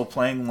I was still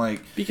playing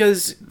like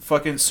Because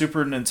fucking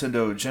Super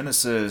Nintendo,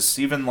 Genesis,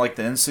 even like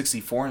the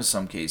N64 in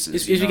some cases.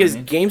 it's you know because what I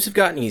mean? games have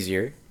gotten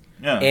easier,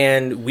 Yeah.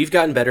 and we've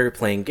gotten better at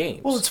playing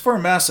games. Well, it's for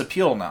mass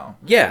appeal now.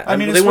 Yeah, I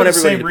mean, they it's for want the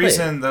everybody same to play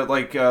reason that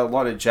like a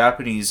lot of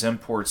Japanese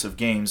imports of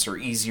games are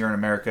easier in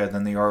America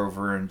than they are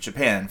over in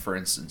Japan, for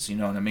instance. You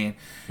know what I mean?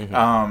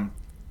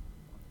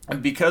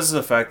 And because of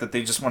the fact that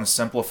they just want to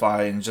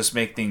simplify and just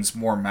make things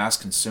more mass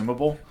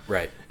consumable.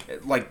 Right.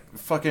 Like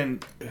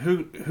fucking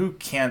who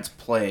can't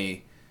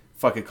play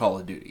fucking Call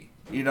of Duty?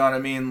 You know what I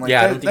mean? Like,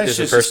 Yeah, I don't think that there's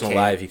a shit's just personal cake.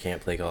 life you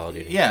can't play Call of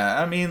Duty.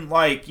 Yeah, I mean,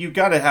 like, you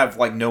gotta have,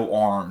 like, no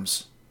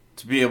arms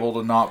to be able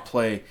to not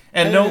play.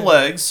 And no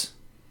legs,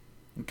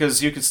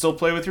 because you can still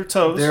play with your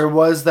toes. There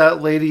was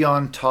that lady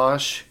on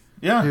Tosh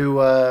Yeah. who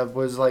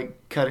was like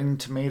cutting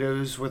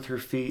tomatoes with her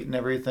feet and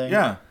everything.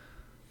 Yeah.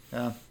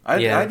 Yeah.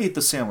 I'd eat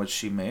the sandwich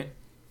she made.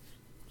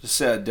 Just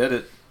say I did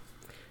it.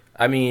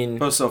 I mean,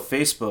 Post on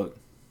Facebook.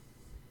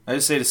 I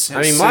just say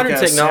the modern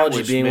technology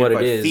sandwich being made what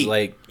by it is, feet.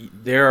 like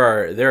there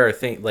are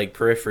things like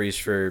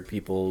peripheries for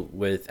people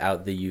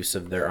without the use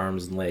of their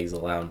arms and legs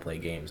allow them to play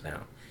games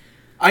now.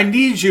 I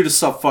need you to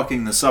stop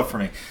fucking this up for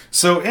me.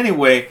 So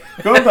anyway,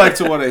 going back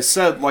to what I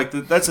said, like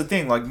that's the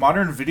thing. Like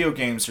modern video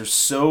games are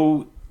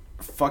so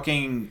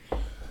fucking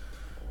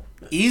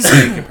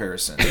easy in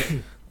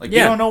comparison. Like you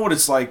don't know what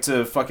it's like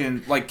to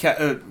fucking like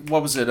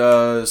what was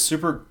it?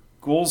 Super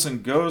Ghouls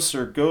and Ghosts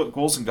or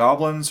Ghouls and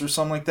Goblins or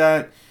something like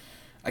that.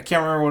 I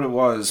can't remember what it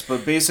was,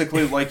 but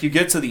basically, like you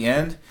get to the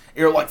end,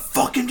 you're like,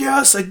 "Fucking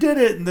yes, I did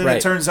it!" And then Right.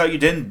 it turns out you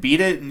didn't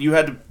beat it, and you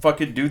had to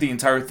fucking do the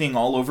entire thing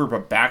all over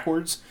but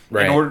backwards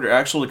Right. in order to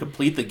actually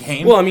complete the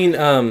game. Well, I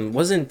mean,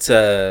 wasn't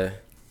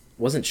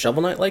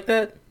Shovel Knight like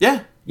that?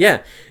 Yeah.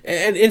 Yeah,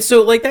 and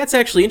so like that's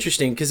actually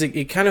interesting because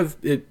it kind of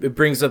it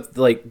brings up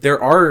like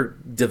there are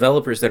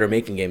developers that are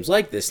making games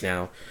like this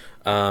now.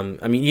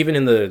 I mean, even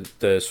in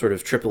the sort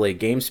of AAA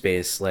game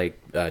space, like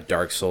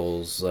Dark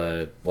Souls,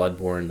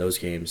 Bloodborne, those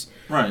games,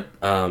 Right.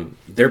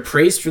 they're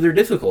praised for their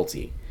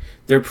difficulty.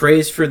 They're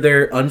praised for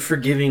their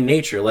unforgiving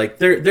nature. Like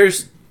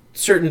there's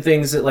certain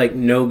things that like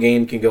no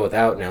game can go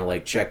without now,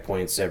 like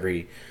checkpoints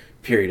every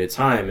period of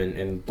time,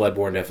 and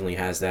Bloodborne definitely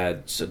has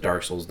that. So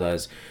Dark Souls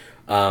does.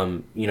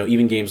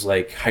 Even games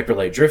like Hyper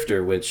Light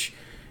Drifter, which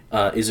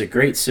is a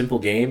great simple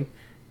game,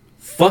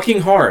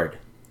 fucking hard.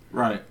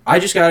 Right. I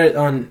just got it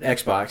on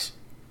Xbox.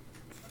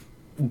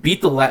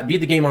 Beat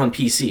the game on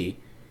PC.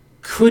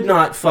 Could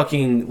not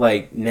fucking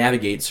like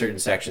navigate certain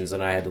sections,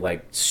 and I had to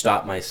like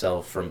stop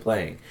myself from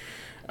playing,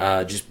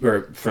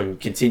 or from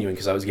continuing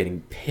because I was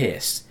getting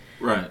pissed.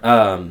 Right.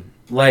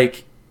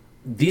 Like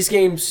these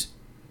games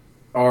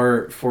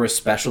are for a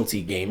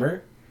specialty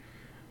gamer.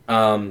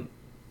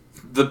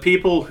 The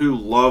people who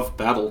love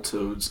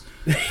Battletoads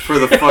for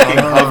the fucking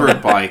hover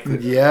bike.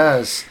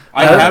 Yes,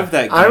 I have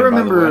that game, I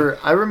remember.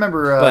 by I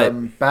remember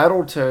But-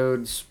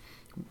 Battletoads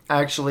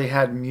actually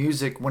had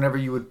music whenever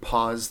you would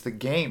pause the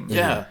game. the way.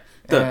 Yeah.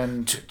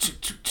 And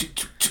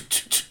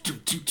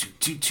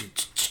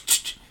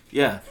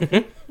Yeah.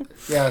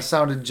 yeah, it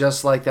sounded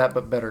just like that,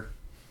 but better.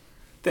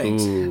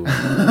 Thanks. Ooh.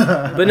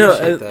 But no,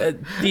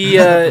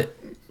 Appreciate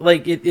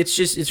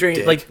it's very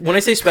Dick. like when I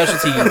say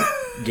specialty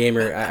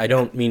gamer, I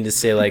don't mean to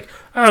say like,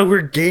 oh,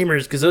 we're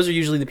gamers, because those are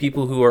usually the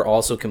people who are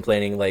also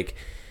complaining like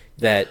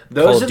that.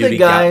 Call Those of are the Duty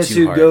got guys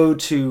too who hard. go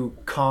to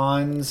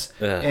cons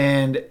Ugh.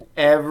 and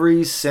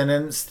every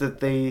sentence that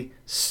they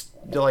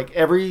like,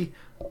 every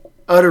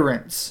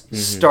utterance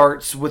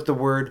starts with the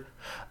word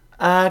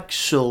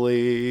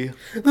actually.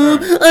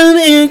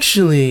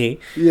 Actually,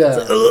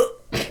 Yeah.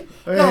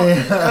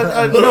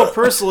 No,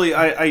 personally,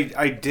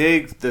 I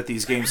dig that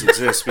these games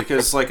exist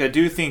because, like, I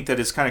do think that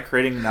it's kind of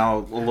creating now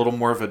a little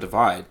more of a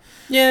divide.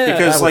 yeah, I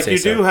Because, would like, say you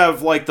so. do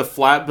have, like, the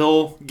flat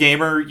bill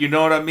gamer, you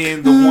know what I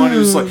mean? The one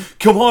who's like,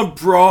 come on,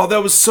 bro,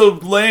 that was so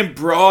lame,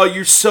 bro,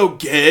 you're so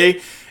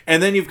gay.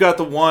 And then you've got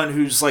the one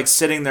who's, like,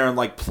 sitting there and,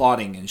 like,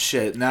 plotting and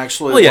shit. And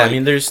actually, Well, yeah, like, I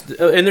mean,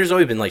 there's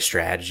always been like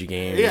strategy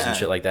games Yeah. and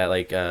shit like that.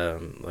 Like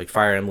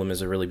Fire Emblem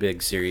is a really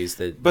big series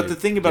that. But the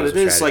thing about deals it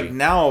with is, like, strategy.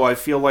 now I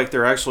feel like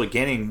they're actually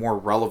gaining more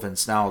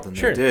relevance now than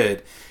Sure. they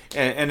did.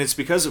 And it's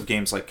because of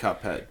games like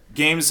Cuphead.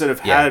 Games that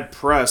have Yeah. had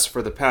press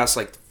for the past,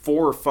 like,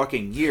 4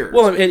 fucking years.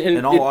 Well,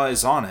 and all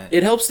eyes on it.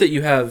 It helps that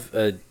you have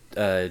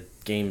a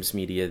games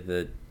media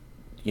that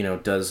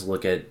does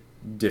look at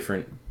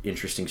different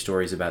interesting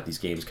stories about these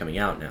games coming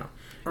out now.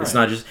 It's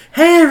Right. not just,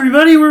 hey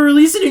everybody, we're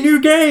releasing a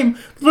new game,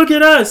 look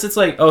at us. It's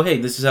like, oh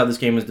hey, this is how this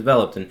game was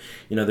developed, and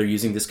they're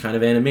using this kind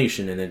of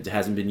animation, and it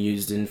hasn't been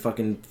used in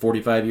fucking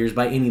 45 years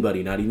by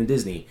anybody, not even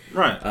Disney.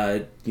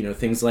 Right.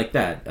 Things like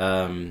that.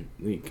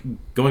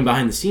 Going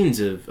behind the scenes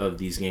of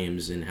these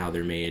games and how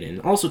they're made, and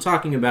also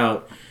talking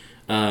about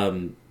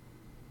the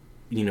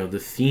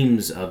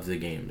themes of the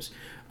games.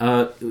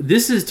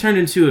 This has turned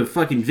into a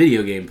fucking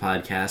video game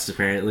podcast,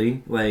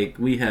 apparently. Like,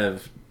 we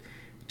have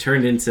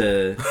turned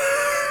into...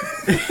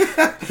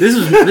 This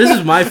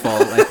is my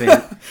fault, I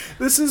think.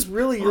 This is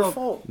really your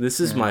fault. This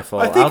is my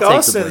fault. I think I'll take the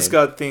Austin's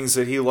blame. got things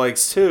that he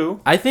likes,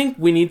 too. I think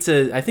we need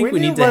to... we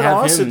need to let have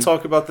Austin him...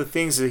 talk about the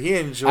things that he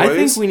enjoys. I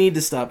think we need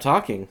to stop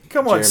talking.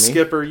 Come on, Jeremy.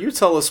 Skipper. You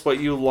tell us what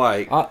you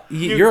like.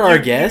 You're our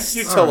guest.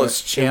 You tell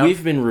us, And champ.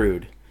 we've been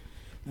rude.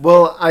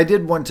 Well, I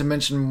did want to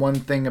mention one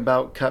thing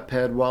about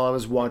Cuphead while I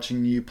was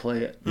watching you play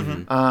it.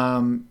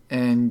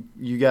 And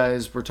you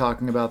guys were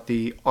talking about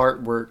the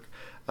artwork.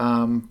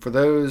 For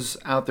those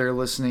out there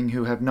listening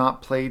who have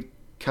not played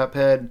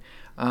Cuphead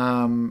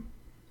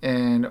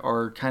and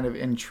are kind of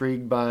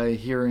intrigued by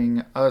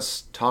hearing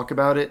us talk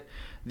about it,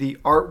 the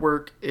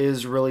artwork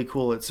is really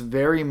cool. It's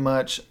very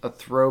much a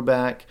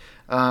throwback.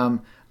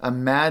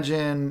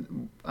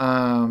 Imagine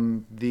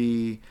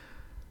the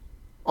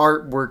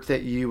artwork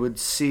that you would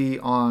see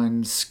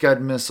on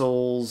Scud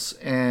missiles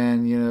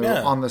and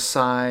on the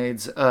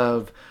sides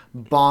of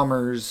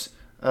bombers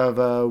of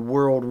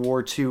World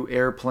War II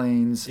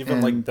airplanes, Even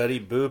and like Betty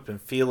Boop and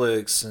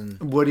Felix and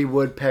Woody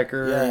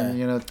Woodpecker, Yeah.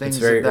 and things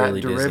very of that early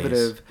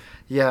derivative.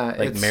 Yeah,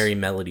 Like it's, Merry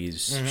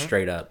Melodies,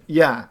 straight up.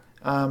 Yeah.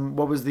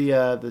 What was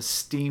the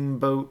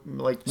steamboat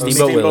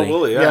Steamboat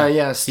Willie.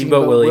 Yeah,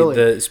 Steamboat Willie,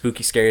 the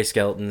spooky, scary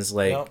skeletons,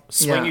 like... Yep.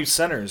 Swing Yeah. You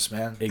Centers,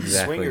 man.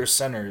 Exactly.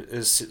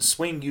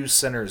 Swing You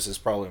Centers is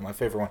probably my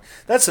favorite one.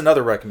 That's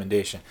another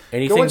recommendation. Go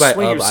Anything watch by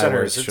Swing You Ub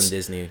Centers. Iwerks from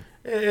Disney.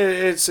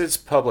 It's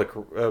public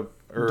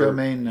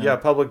domain now. Yeah,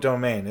 public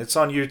domain. It's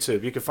on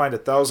YouTube. You can find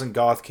 1,000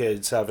 goth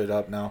kids have it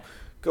up now.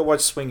 Go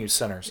watch Swing You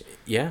Centers.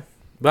 Yeah.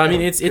 But I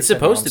mean, it's good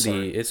supposed thing, to I'm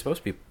be... sorry. It's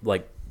supposed to be,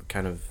 like,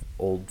 kind of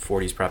old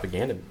 40s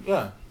propaganda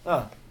Yeah.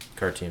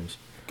 cartoons.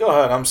 Go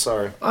ahead. I'm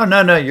sorry. Oh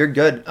no, you're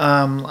good.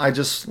 I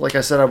just, like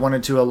I said, I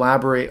wanted to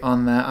elaborate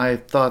on that. I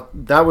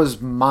thought that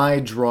was my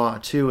draw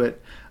to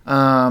it,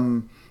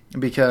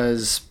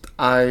 because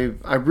I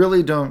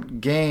really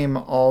don't game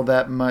all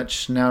that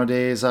much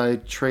nowadays. I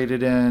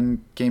traded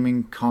in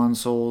gaming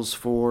consoles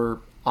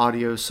for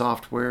audio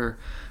software,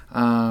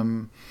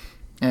 and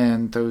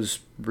those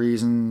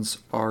reasons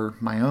are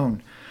my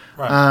own.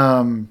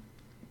 Right.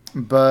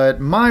 But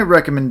my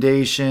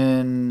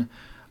recommendation,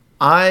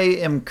 I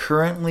am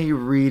currently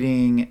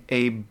reading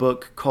a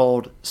book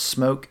called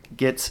Smoke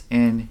Gets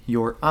in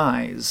Your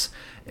Eyes.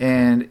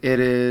 And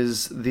it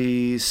is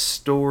the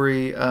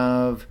story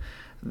of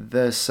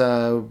this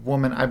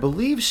woman. I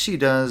believe she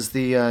does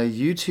the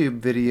YouTube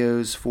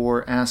videos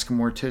for Ask a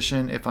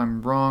Mortician. If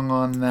I'm wrong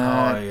on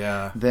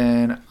that,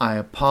 then I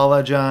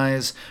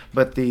apologize.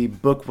 But the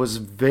book was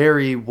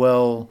very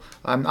well...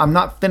 I'm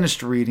not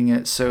finished reading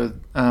it, so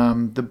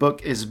the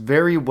book is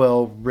very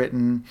well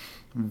written,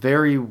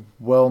 very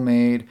well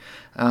made.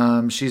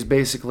 She's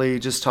basically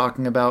just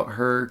talking about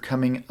her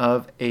coming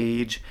of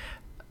age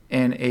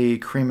in a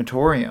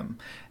crematorium,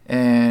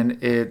 and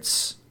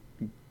it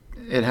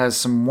has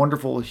some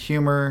wonderful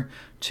humor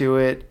to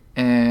it,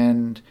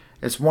 and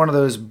it's one of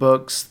those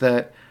books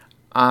that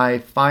I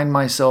find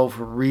myself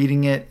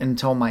reading it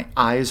until my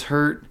eyes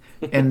hurt,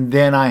 and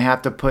then I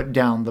have to put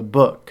down the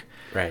book.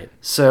 Right.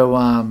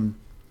 So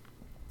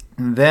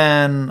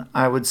then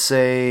I would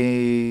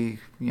say,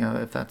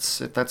 if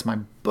that's my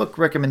book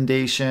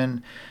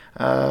recommendation.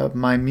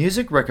 My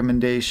music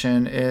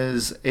recommendation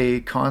is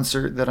a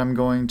concert that I'm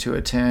going to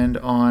attend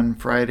on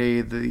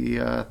Friday the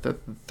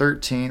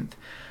 13th,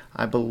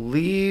 I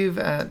believe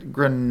at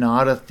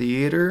Granada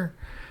Theater,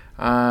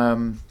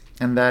 and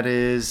that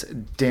is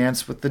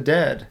Dance with the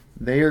Dead.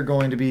 They are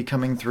going to be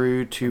coming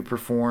through to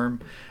perform,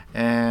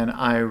 and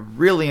I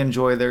really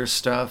enjoy their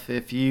stuff.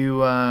 If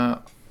you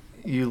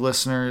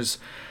listeners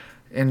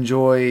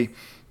enjoy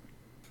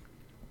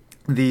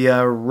the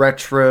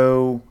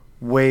retro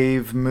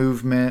wave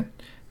movement,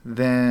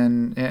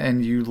 then,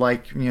 and you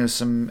like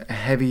some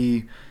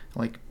heavy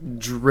like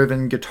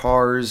driven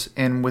guitars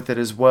in with it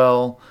as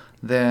well,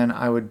 then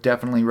I would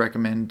definitely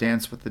recommend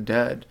Dance with the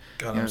Dead.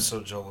 God, I'm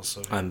so jealous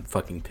of you. I'm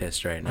fucking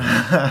pissed right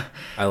now.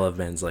 I love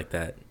bands like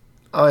that.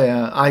 Oh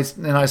yeah, I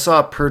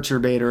saw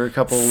Perturbator a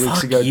couple of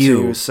weeks ago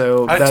you. too.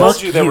 So I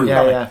told you they were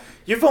coming. Yeah.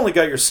 You've only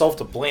got yourself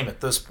to blame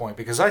at this point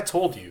because I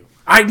told you.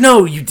 I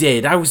know you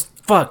did. I was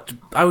fucked.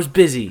 I was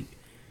busy.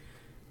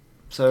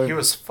 So He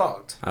was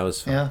fucked. I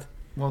was fucked. yeah.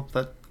 Well,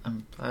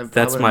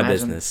 That's would my imagine.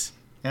 business.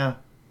 Yeah,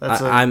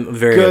 I'm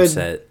very good,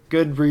 upset.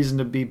 Good reason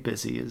to be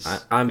busy is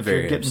I'm if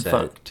very you're getting upset.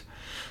 fucked.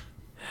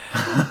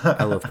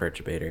 I love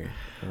Perturbator.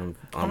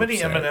 How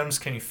many upset. M&Ms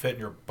can you fit in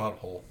your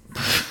butthole?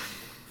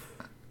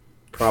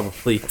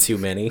 Probably too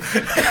many.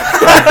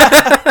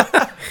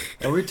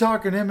 Are we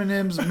talking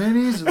M&M's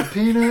minis or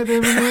peanut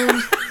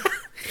M&M's?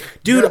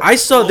 Dude, Yeah, I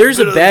saw a there's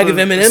a little bag bit of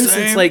of the M&Ms.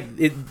 same.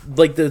 It's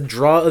like the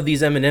draw of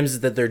these M&Ms is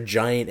that they're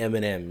giant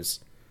M&Ms.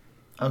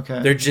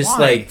 Okay. They're just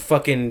Why? like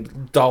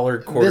fucking dollar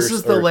quarters. This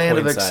is the or land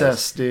of coin size.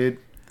 excess, dude.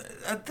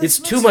 It's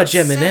too much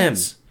M&M.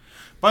 sense.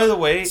 By the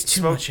way, It's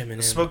too Smoke, much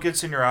M&M. Smoke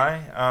Gets in Your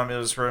Eye. It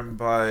was written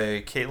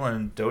by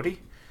Caitlin Doty.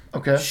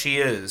 Okay. She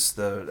is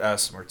the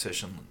Ask the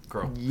Mortician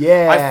girl.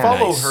 Yeah. I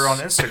follow Nice. her on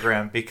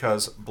Instagram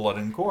because blood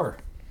and gore.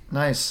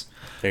 Nice.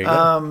 There you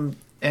go.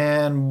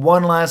 And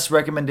one last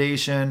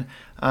recommendation.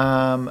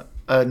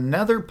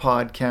 Another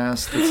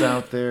podcast that's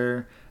out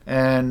there.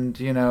 And,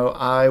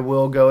 I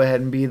will go ahead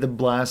and be the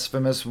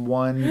blasphemous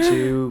one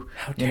to,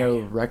 How dare you.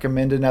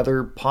 recommend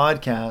another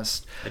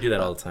podcast. I do that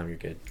all the time. You're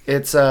good.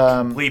 It's,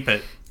 Bleep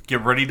it.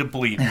 Get ready to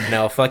bleep.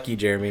 No, fuck you,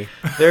 Jeremy.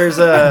 there's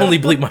I a, only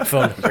bleep my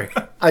phone number.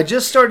 I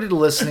just started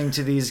listening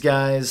to these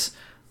guys,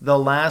 the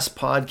last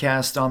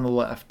podcast on the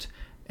left.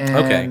 And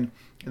Okay.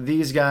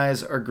 these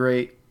guys are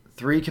great.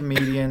 3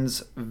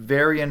 comedians,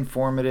 very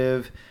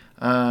informative.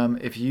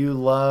 If you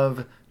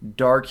love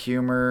dark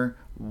humor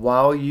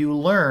while you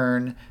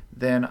learn,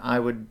 then I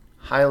would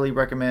highly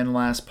recommend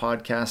Last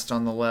Podcast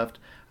on the Left.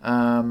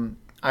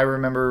 I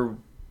remember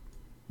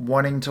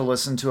wanting to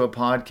listen to a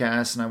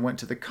podcast, and I went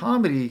to the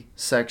comedy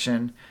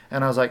section,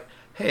 and I was like,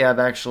 hey, I've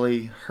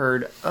actually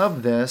heard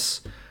of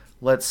this.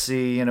 Let's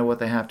see, what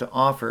they have to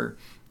offer.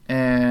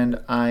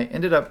 And I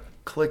ended up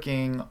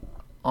clicking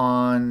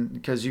on,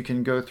 because you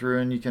can go through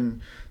and you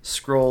can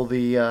scroll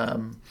the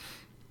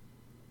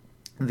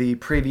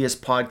previous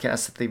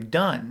podcasts that they've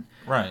done.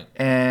 Right.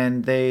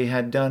 And they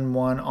had done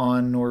one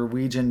on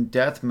Norwegian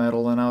death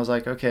metal, and I was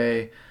like,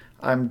 okay,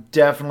 I'm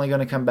definitely going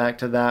to come back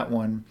to that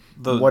one.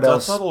 What death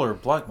else? metal or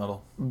black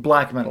metal?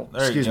 Black metal.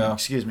 There you go.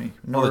 Excuse me.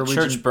 Well, the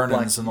church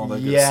burnings and all that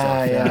good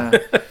yeah,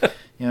 stuff.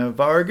 Yeah.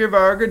 Varga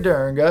Varga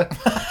Durnga.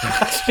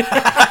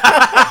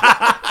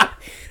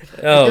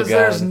 Oh Because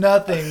there's god.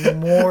 nothing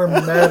more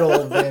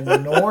metal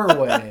than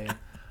Norway.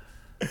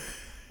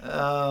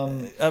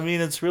 I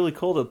mean, it's really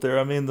cold up there.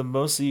 I mean, the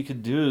most that you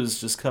could do is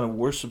just kind of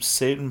worship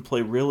Satan,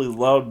 play really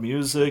loud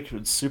music,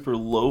 it's super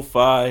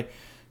lo-fi,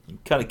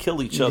 and kind of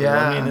kill each other.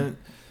 Yeah. I mean,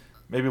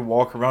 maybe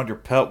walk around your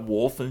pet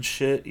wolf and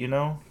shit, And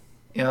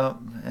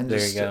There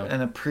just you go.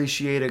 and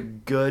appreciate a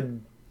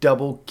good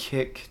double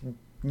kick,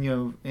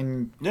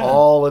 in Yeah.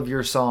 all of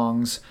your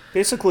songs.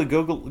 Basically,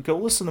 go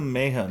listen to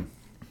Mayhem.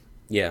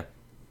 Yeah.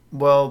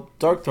 Well,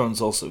 Dark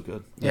Throne's also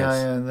good. yeah,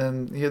 Yes. and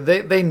then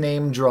they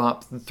name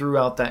drop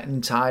throughout that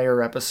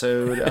entire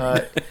episode,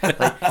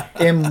 like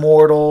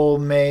Immortal,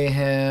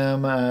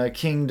 Mayhem,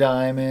 King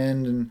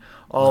Diamond, and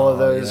all of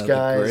those yeah,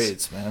 guys. The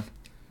greats, man.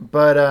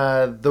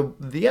 But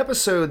the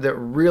episode that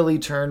really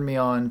turned me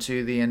on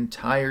to the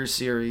entire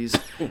series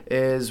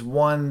is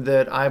one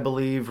that I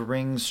believe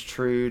rings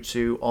true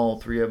to all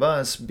three of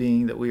us,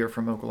 being that we are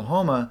from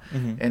Oklahoma,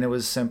 and it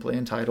was simply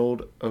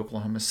entitled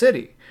Oklahoma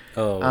City.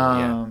 Oh,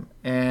 yeah.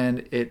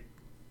 And it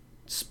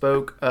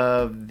spoke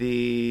of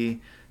the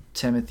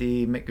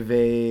Timothy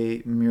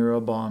McVeigh mural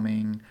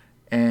bombing,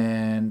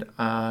 and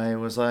I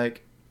was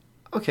like,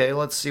 okay,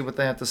 let's see what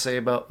they have to say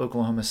about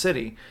Oklahoma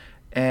City.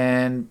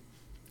 And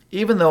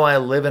even though I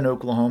live in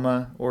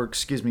Oklahoma,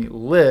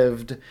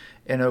 lived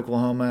in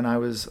Oklahoma, and I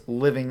was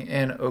living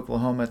in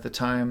Oklahoma at the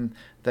time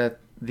that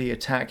the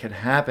attack had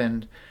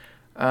happened,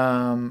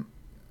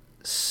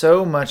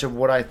 so much of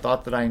what I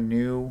thought that I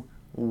knew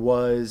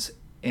was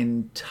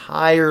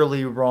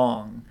entirely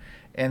wrong.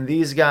 And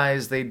these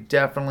guys, they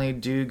definitely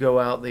do go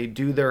out, they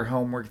do their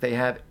homework, they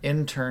have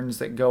interns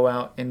that go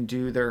out and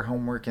do their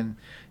homework, and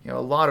a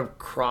lot of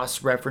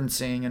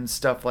cross-referencing and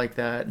stuff like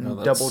that,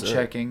 and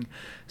double-checking.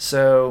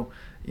 So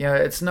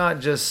it's not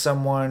just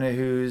someone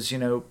who's,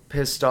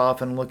 pissed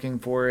off and looking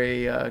for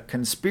a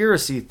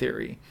conspiracy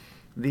theory.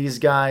 These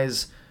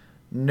guys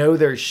know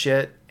their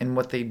shit, and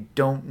what they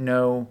don't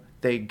know,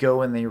 they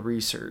go and they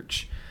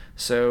research.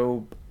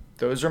 So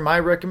those are my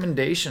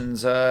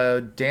recommendations.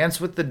 Dance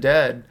with the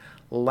Dead,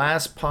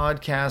 Last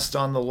Podcast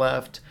on the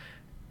Left,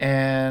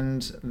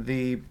 and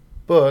the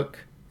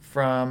book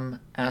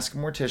from Ask a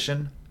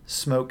Mortician,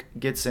 Smoke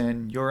Gets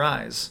in Your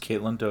Eyes.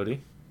 Caitlin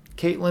Doty.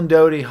 Caitlin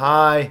Doty,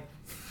 hi.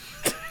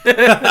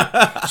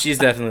 She's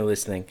definitely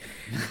listening,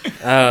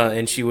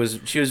 and she was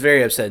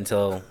very upset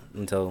until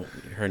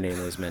her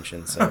name was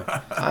mentioned. So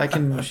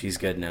she's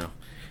good now.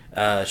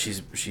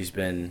 She's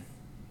been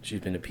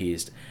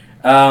appeased.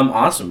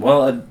 Awesome.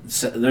 Well,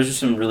 those are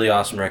some really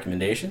awesome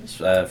recommendations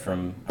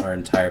from our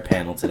entire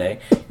panel today.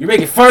 You're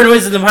making fart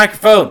noises in the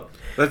microphone.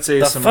 That's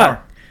ASMR.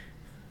 Fuck?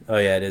 Oh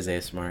yeah, it is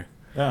ASMR.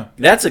 Yeah.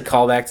 That's a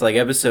callback to like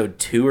episode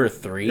 2 or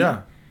 3.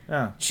 Yeah.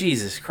 Yeah.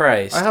 Jesus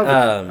Christ. I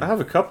have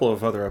a couple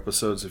of other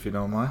episodes if you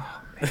don't mind.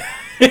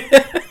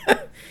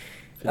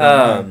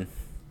 I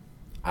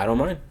don't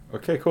mind.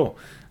 Okay, cool.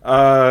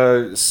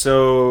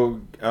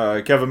 So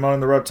Kevin Moan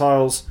and the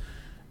Reptiles.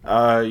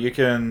 You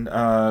can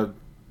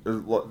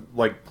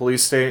like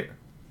Police State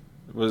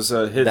was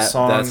a hit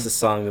song. That's the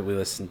song that we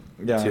listened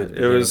to. Yeah,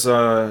 it was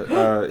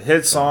a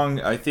hit song.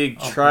 I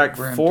think track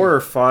 4 or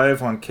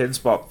 5 on Kids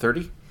Bop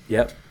 30.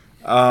 Yep.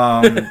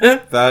 Or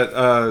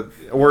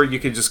you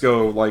could just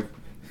go like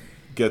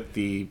get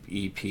the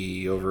EP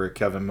over at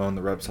Kevin Moan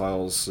the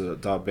Reptiles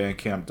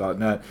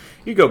 .bandcamp.net.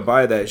 You go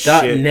buy that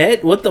shit.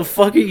 .net? What the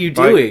fuck are you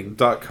doing?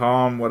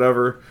 .com,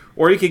 whatever.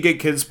 Or you could get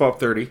Kids Bop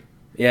 30.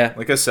 Yeah.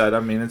 Like I said, I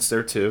mean it's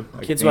there too.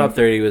 Kids Bop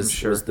 30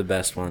 was the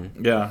best one.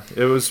 Yeah,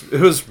 it was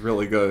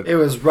really good. It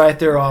was right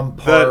there on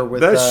par with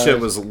that shit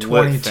was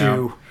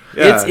 22.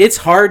 Yeah. It's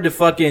hard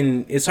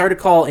to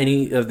call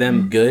any of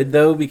them good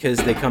though because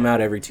they come out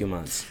every 2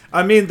 months.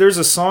 I mean, there's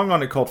a song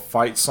on it called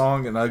 "Fight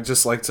Song," and I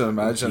just like to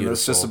imagine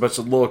it's just a bunch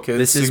of little kids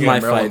This is singing my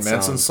Marilyn fight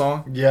Manson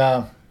song.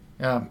 Yeah.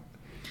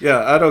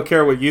 I don't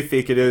care what you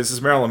think it is.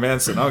 It's Marilyn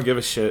Manson. I don't give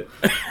a shit.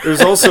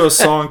 There's also a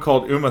song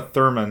called Uma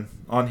Thurman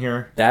on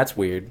here. That's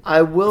weird.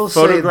 I will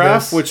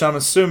Photograph, say this. which I'm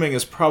assuming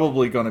is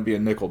probably going to be a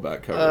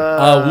Nickelback cover.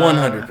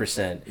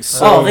 100%.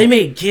 So- they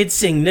made kids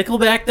sing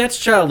Nickelback? That's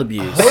child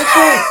abuse.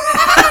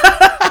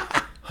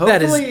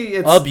 That is Hopefully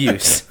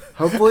abuse.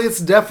 Hopefully it's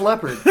Def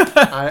Leppard.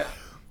 I'm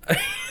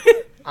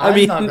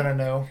not gonna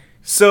know.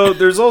 So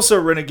there's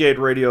also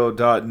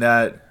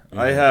RenegadeRadio.net.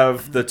 I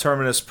have the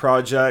Terminus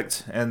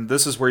Project, and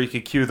this is where you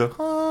can cue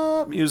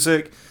the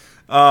music.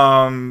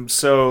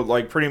 So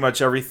like pretty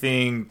much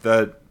everything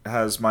that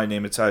has my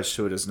name attached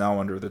to it is now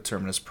under the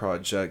Terminus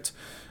Project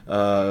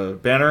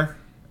banner,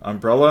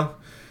 umbrella,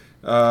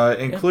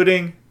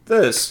 including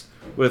this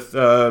with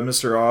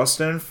Mr.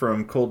 Austin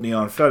from Cold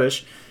Neon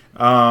Fetish.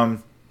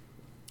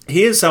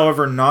 He is,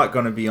 however, not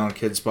going to be on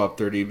Kids Bop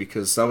 30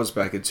 because that was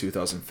back in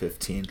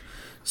 2015.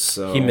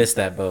 So He missed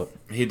that boat.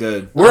 He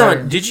did.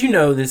 Did you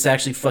know this is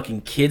actually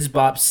fucking Kids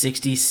Bop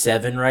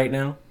 67 right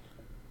now?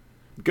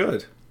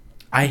 Good.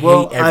 I hate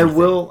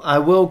everything. I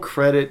will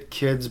credit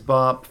Kids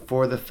Bop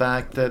for the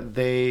fact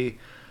that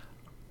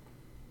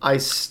I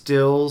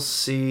still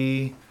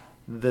see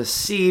the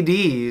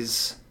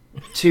CDs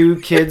to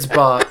Kids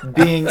Bop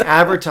being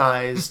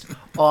advertised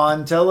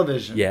on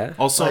television. Yeah.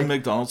 Also, Like-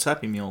 McDonald's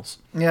Happy Meals.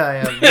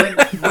 Yeah.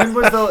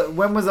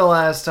 When was the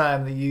last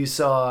time that you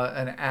saw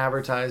an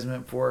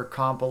advertisement for a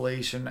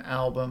compilation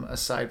album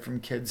aside from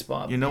Kids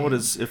Bop? You know what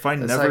is? If I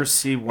It's never like-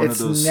 see one of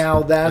those,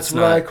 Now that's It's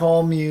what not- I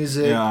call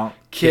music. Yeah.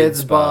 Kids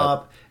Kids Bop.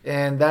 Bop,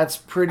 and that's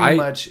pretty I-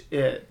 much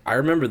it. I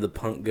remember the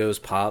Punk Goes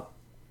Pop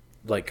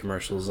like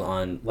commercials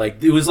on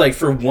like it was like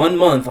for 1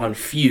 month on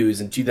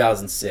Fuse in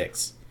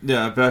 2006.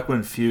 yeah, back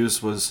when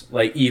Fuse was,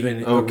 Like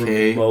even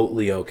Okay.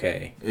 remotely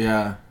okay.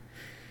 yeah.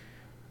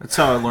 That's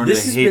how I learned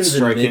This to has hate been the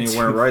Strike mid-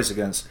 Anywhere and Rise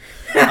Against.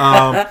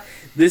 It's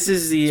This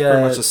is the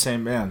pretty much the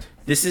same band.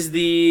 this is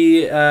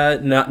the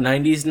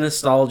 90s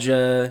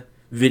nostalgia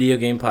video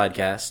game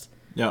podcast.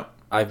 Yeah.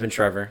 I've been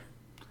Trevor.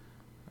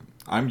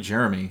 I'm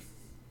Jeremy.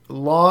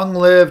 long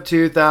live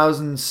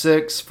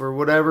 2006 for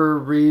whatever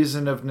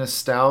reason of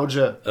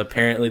nostalgia.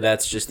 Apparently,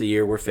 that's just the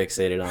year we're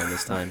fixated on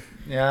this time.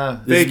 Yeah.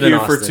 This has Big been year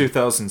for Austin.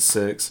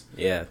 2006.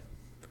 Yeah.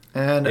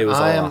 And It was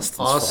all I am Austin's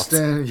fault.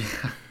 Austin.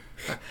 Yeah.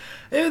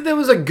 It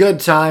was a good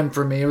time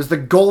for me. It was the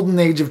golden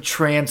age of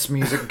trance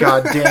music,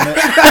 god damn it.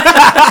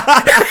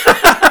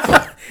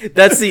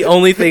 That's the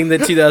only thing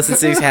that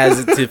 2006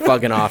 has to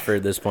fucking offer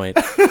at this point.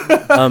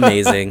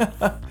 Amazing.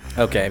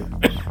 Okay.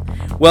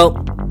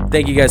 Well,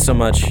 thank you guys so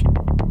much.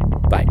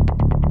 Bye.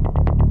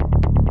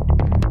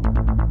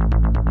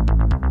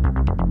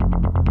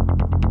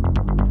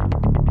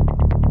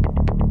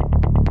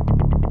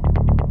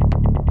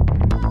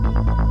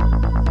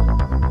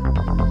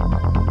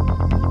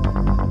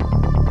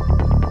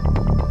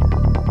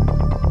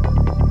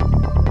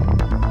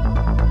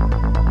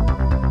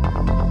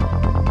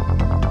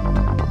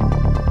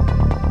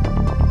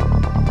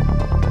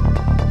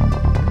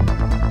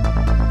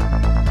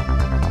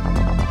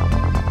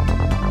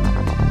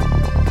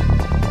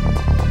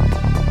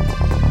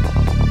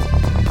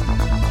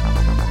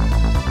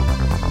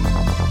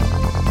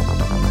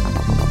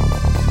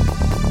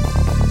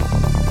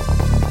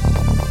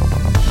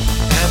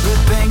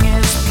 Everything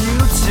is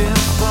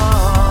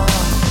beautiful,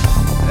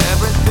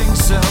 everything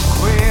so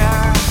queer.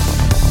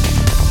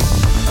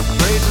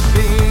 Afraid to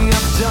be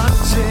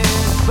abducted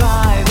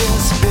by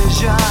this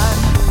vision.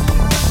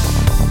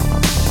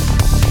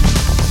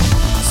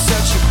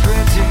 Such a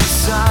pretty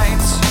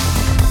sight,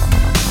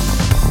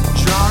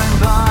 drawn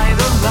by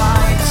the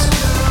light,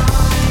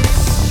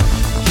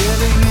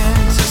 giving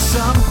into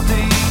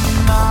something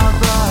of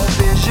a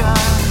vision.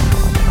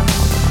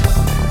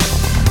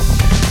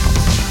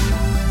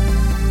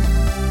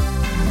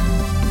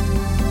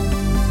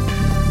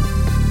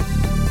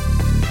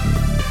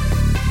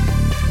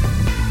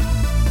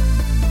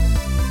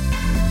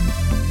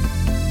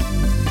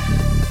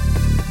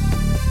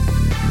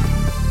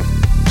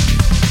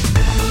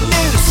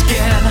 New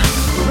skin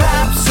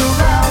wraps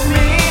around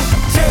me,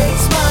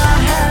 takes my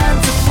hand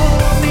to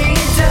pull me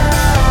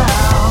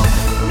down.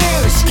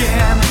 New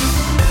skin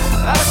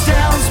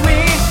astounds me,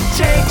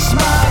 takes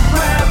my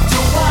breath to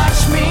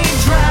watch me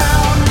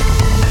drown.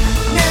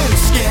 New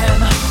skin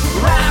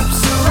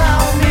wraps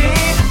around me,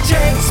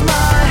 takes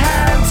my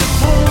hand to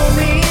pull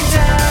me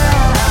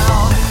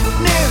down.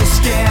 New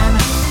skin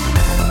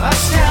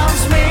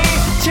astounds me,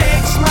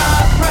 takes my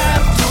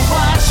breath to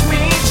watch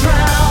me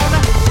drown.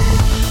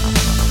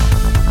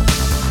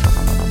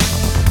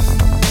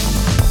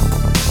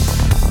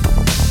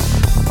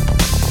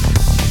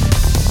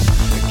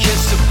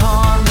 Kissed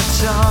upon the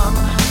tongue,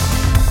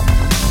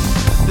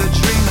 the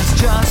dream has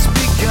just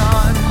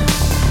begun.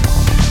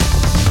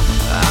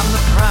 I'm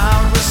the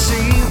proud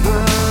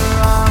receiver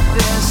of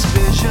this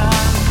vision,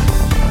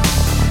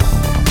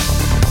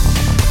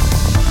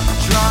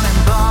 drawn in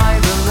by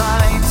the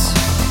light.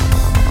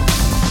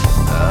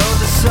 Oh,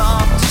 the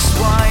softest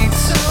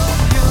white,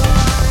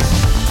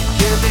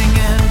 giving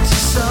into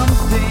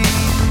something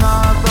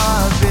of a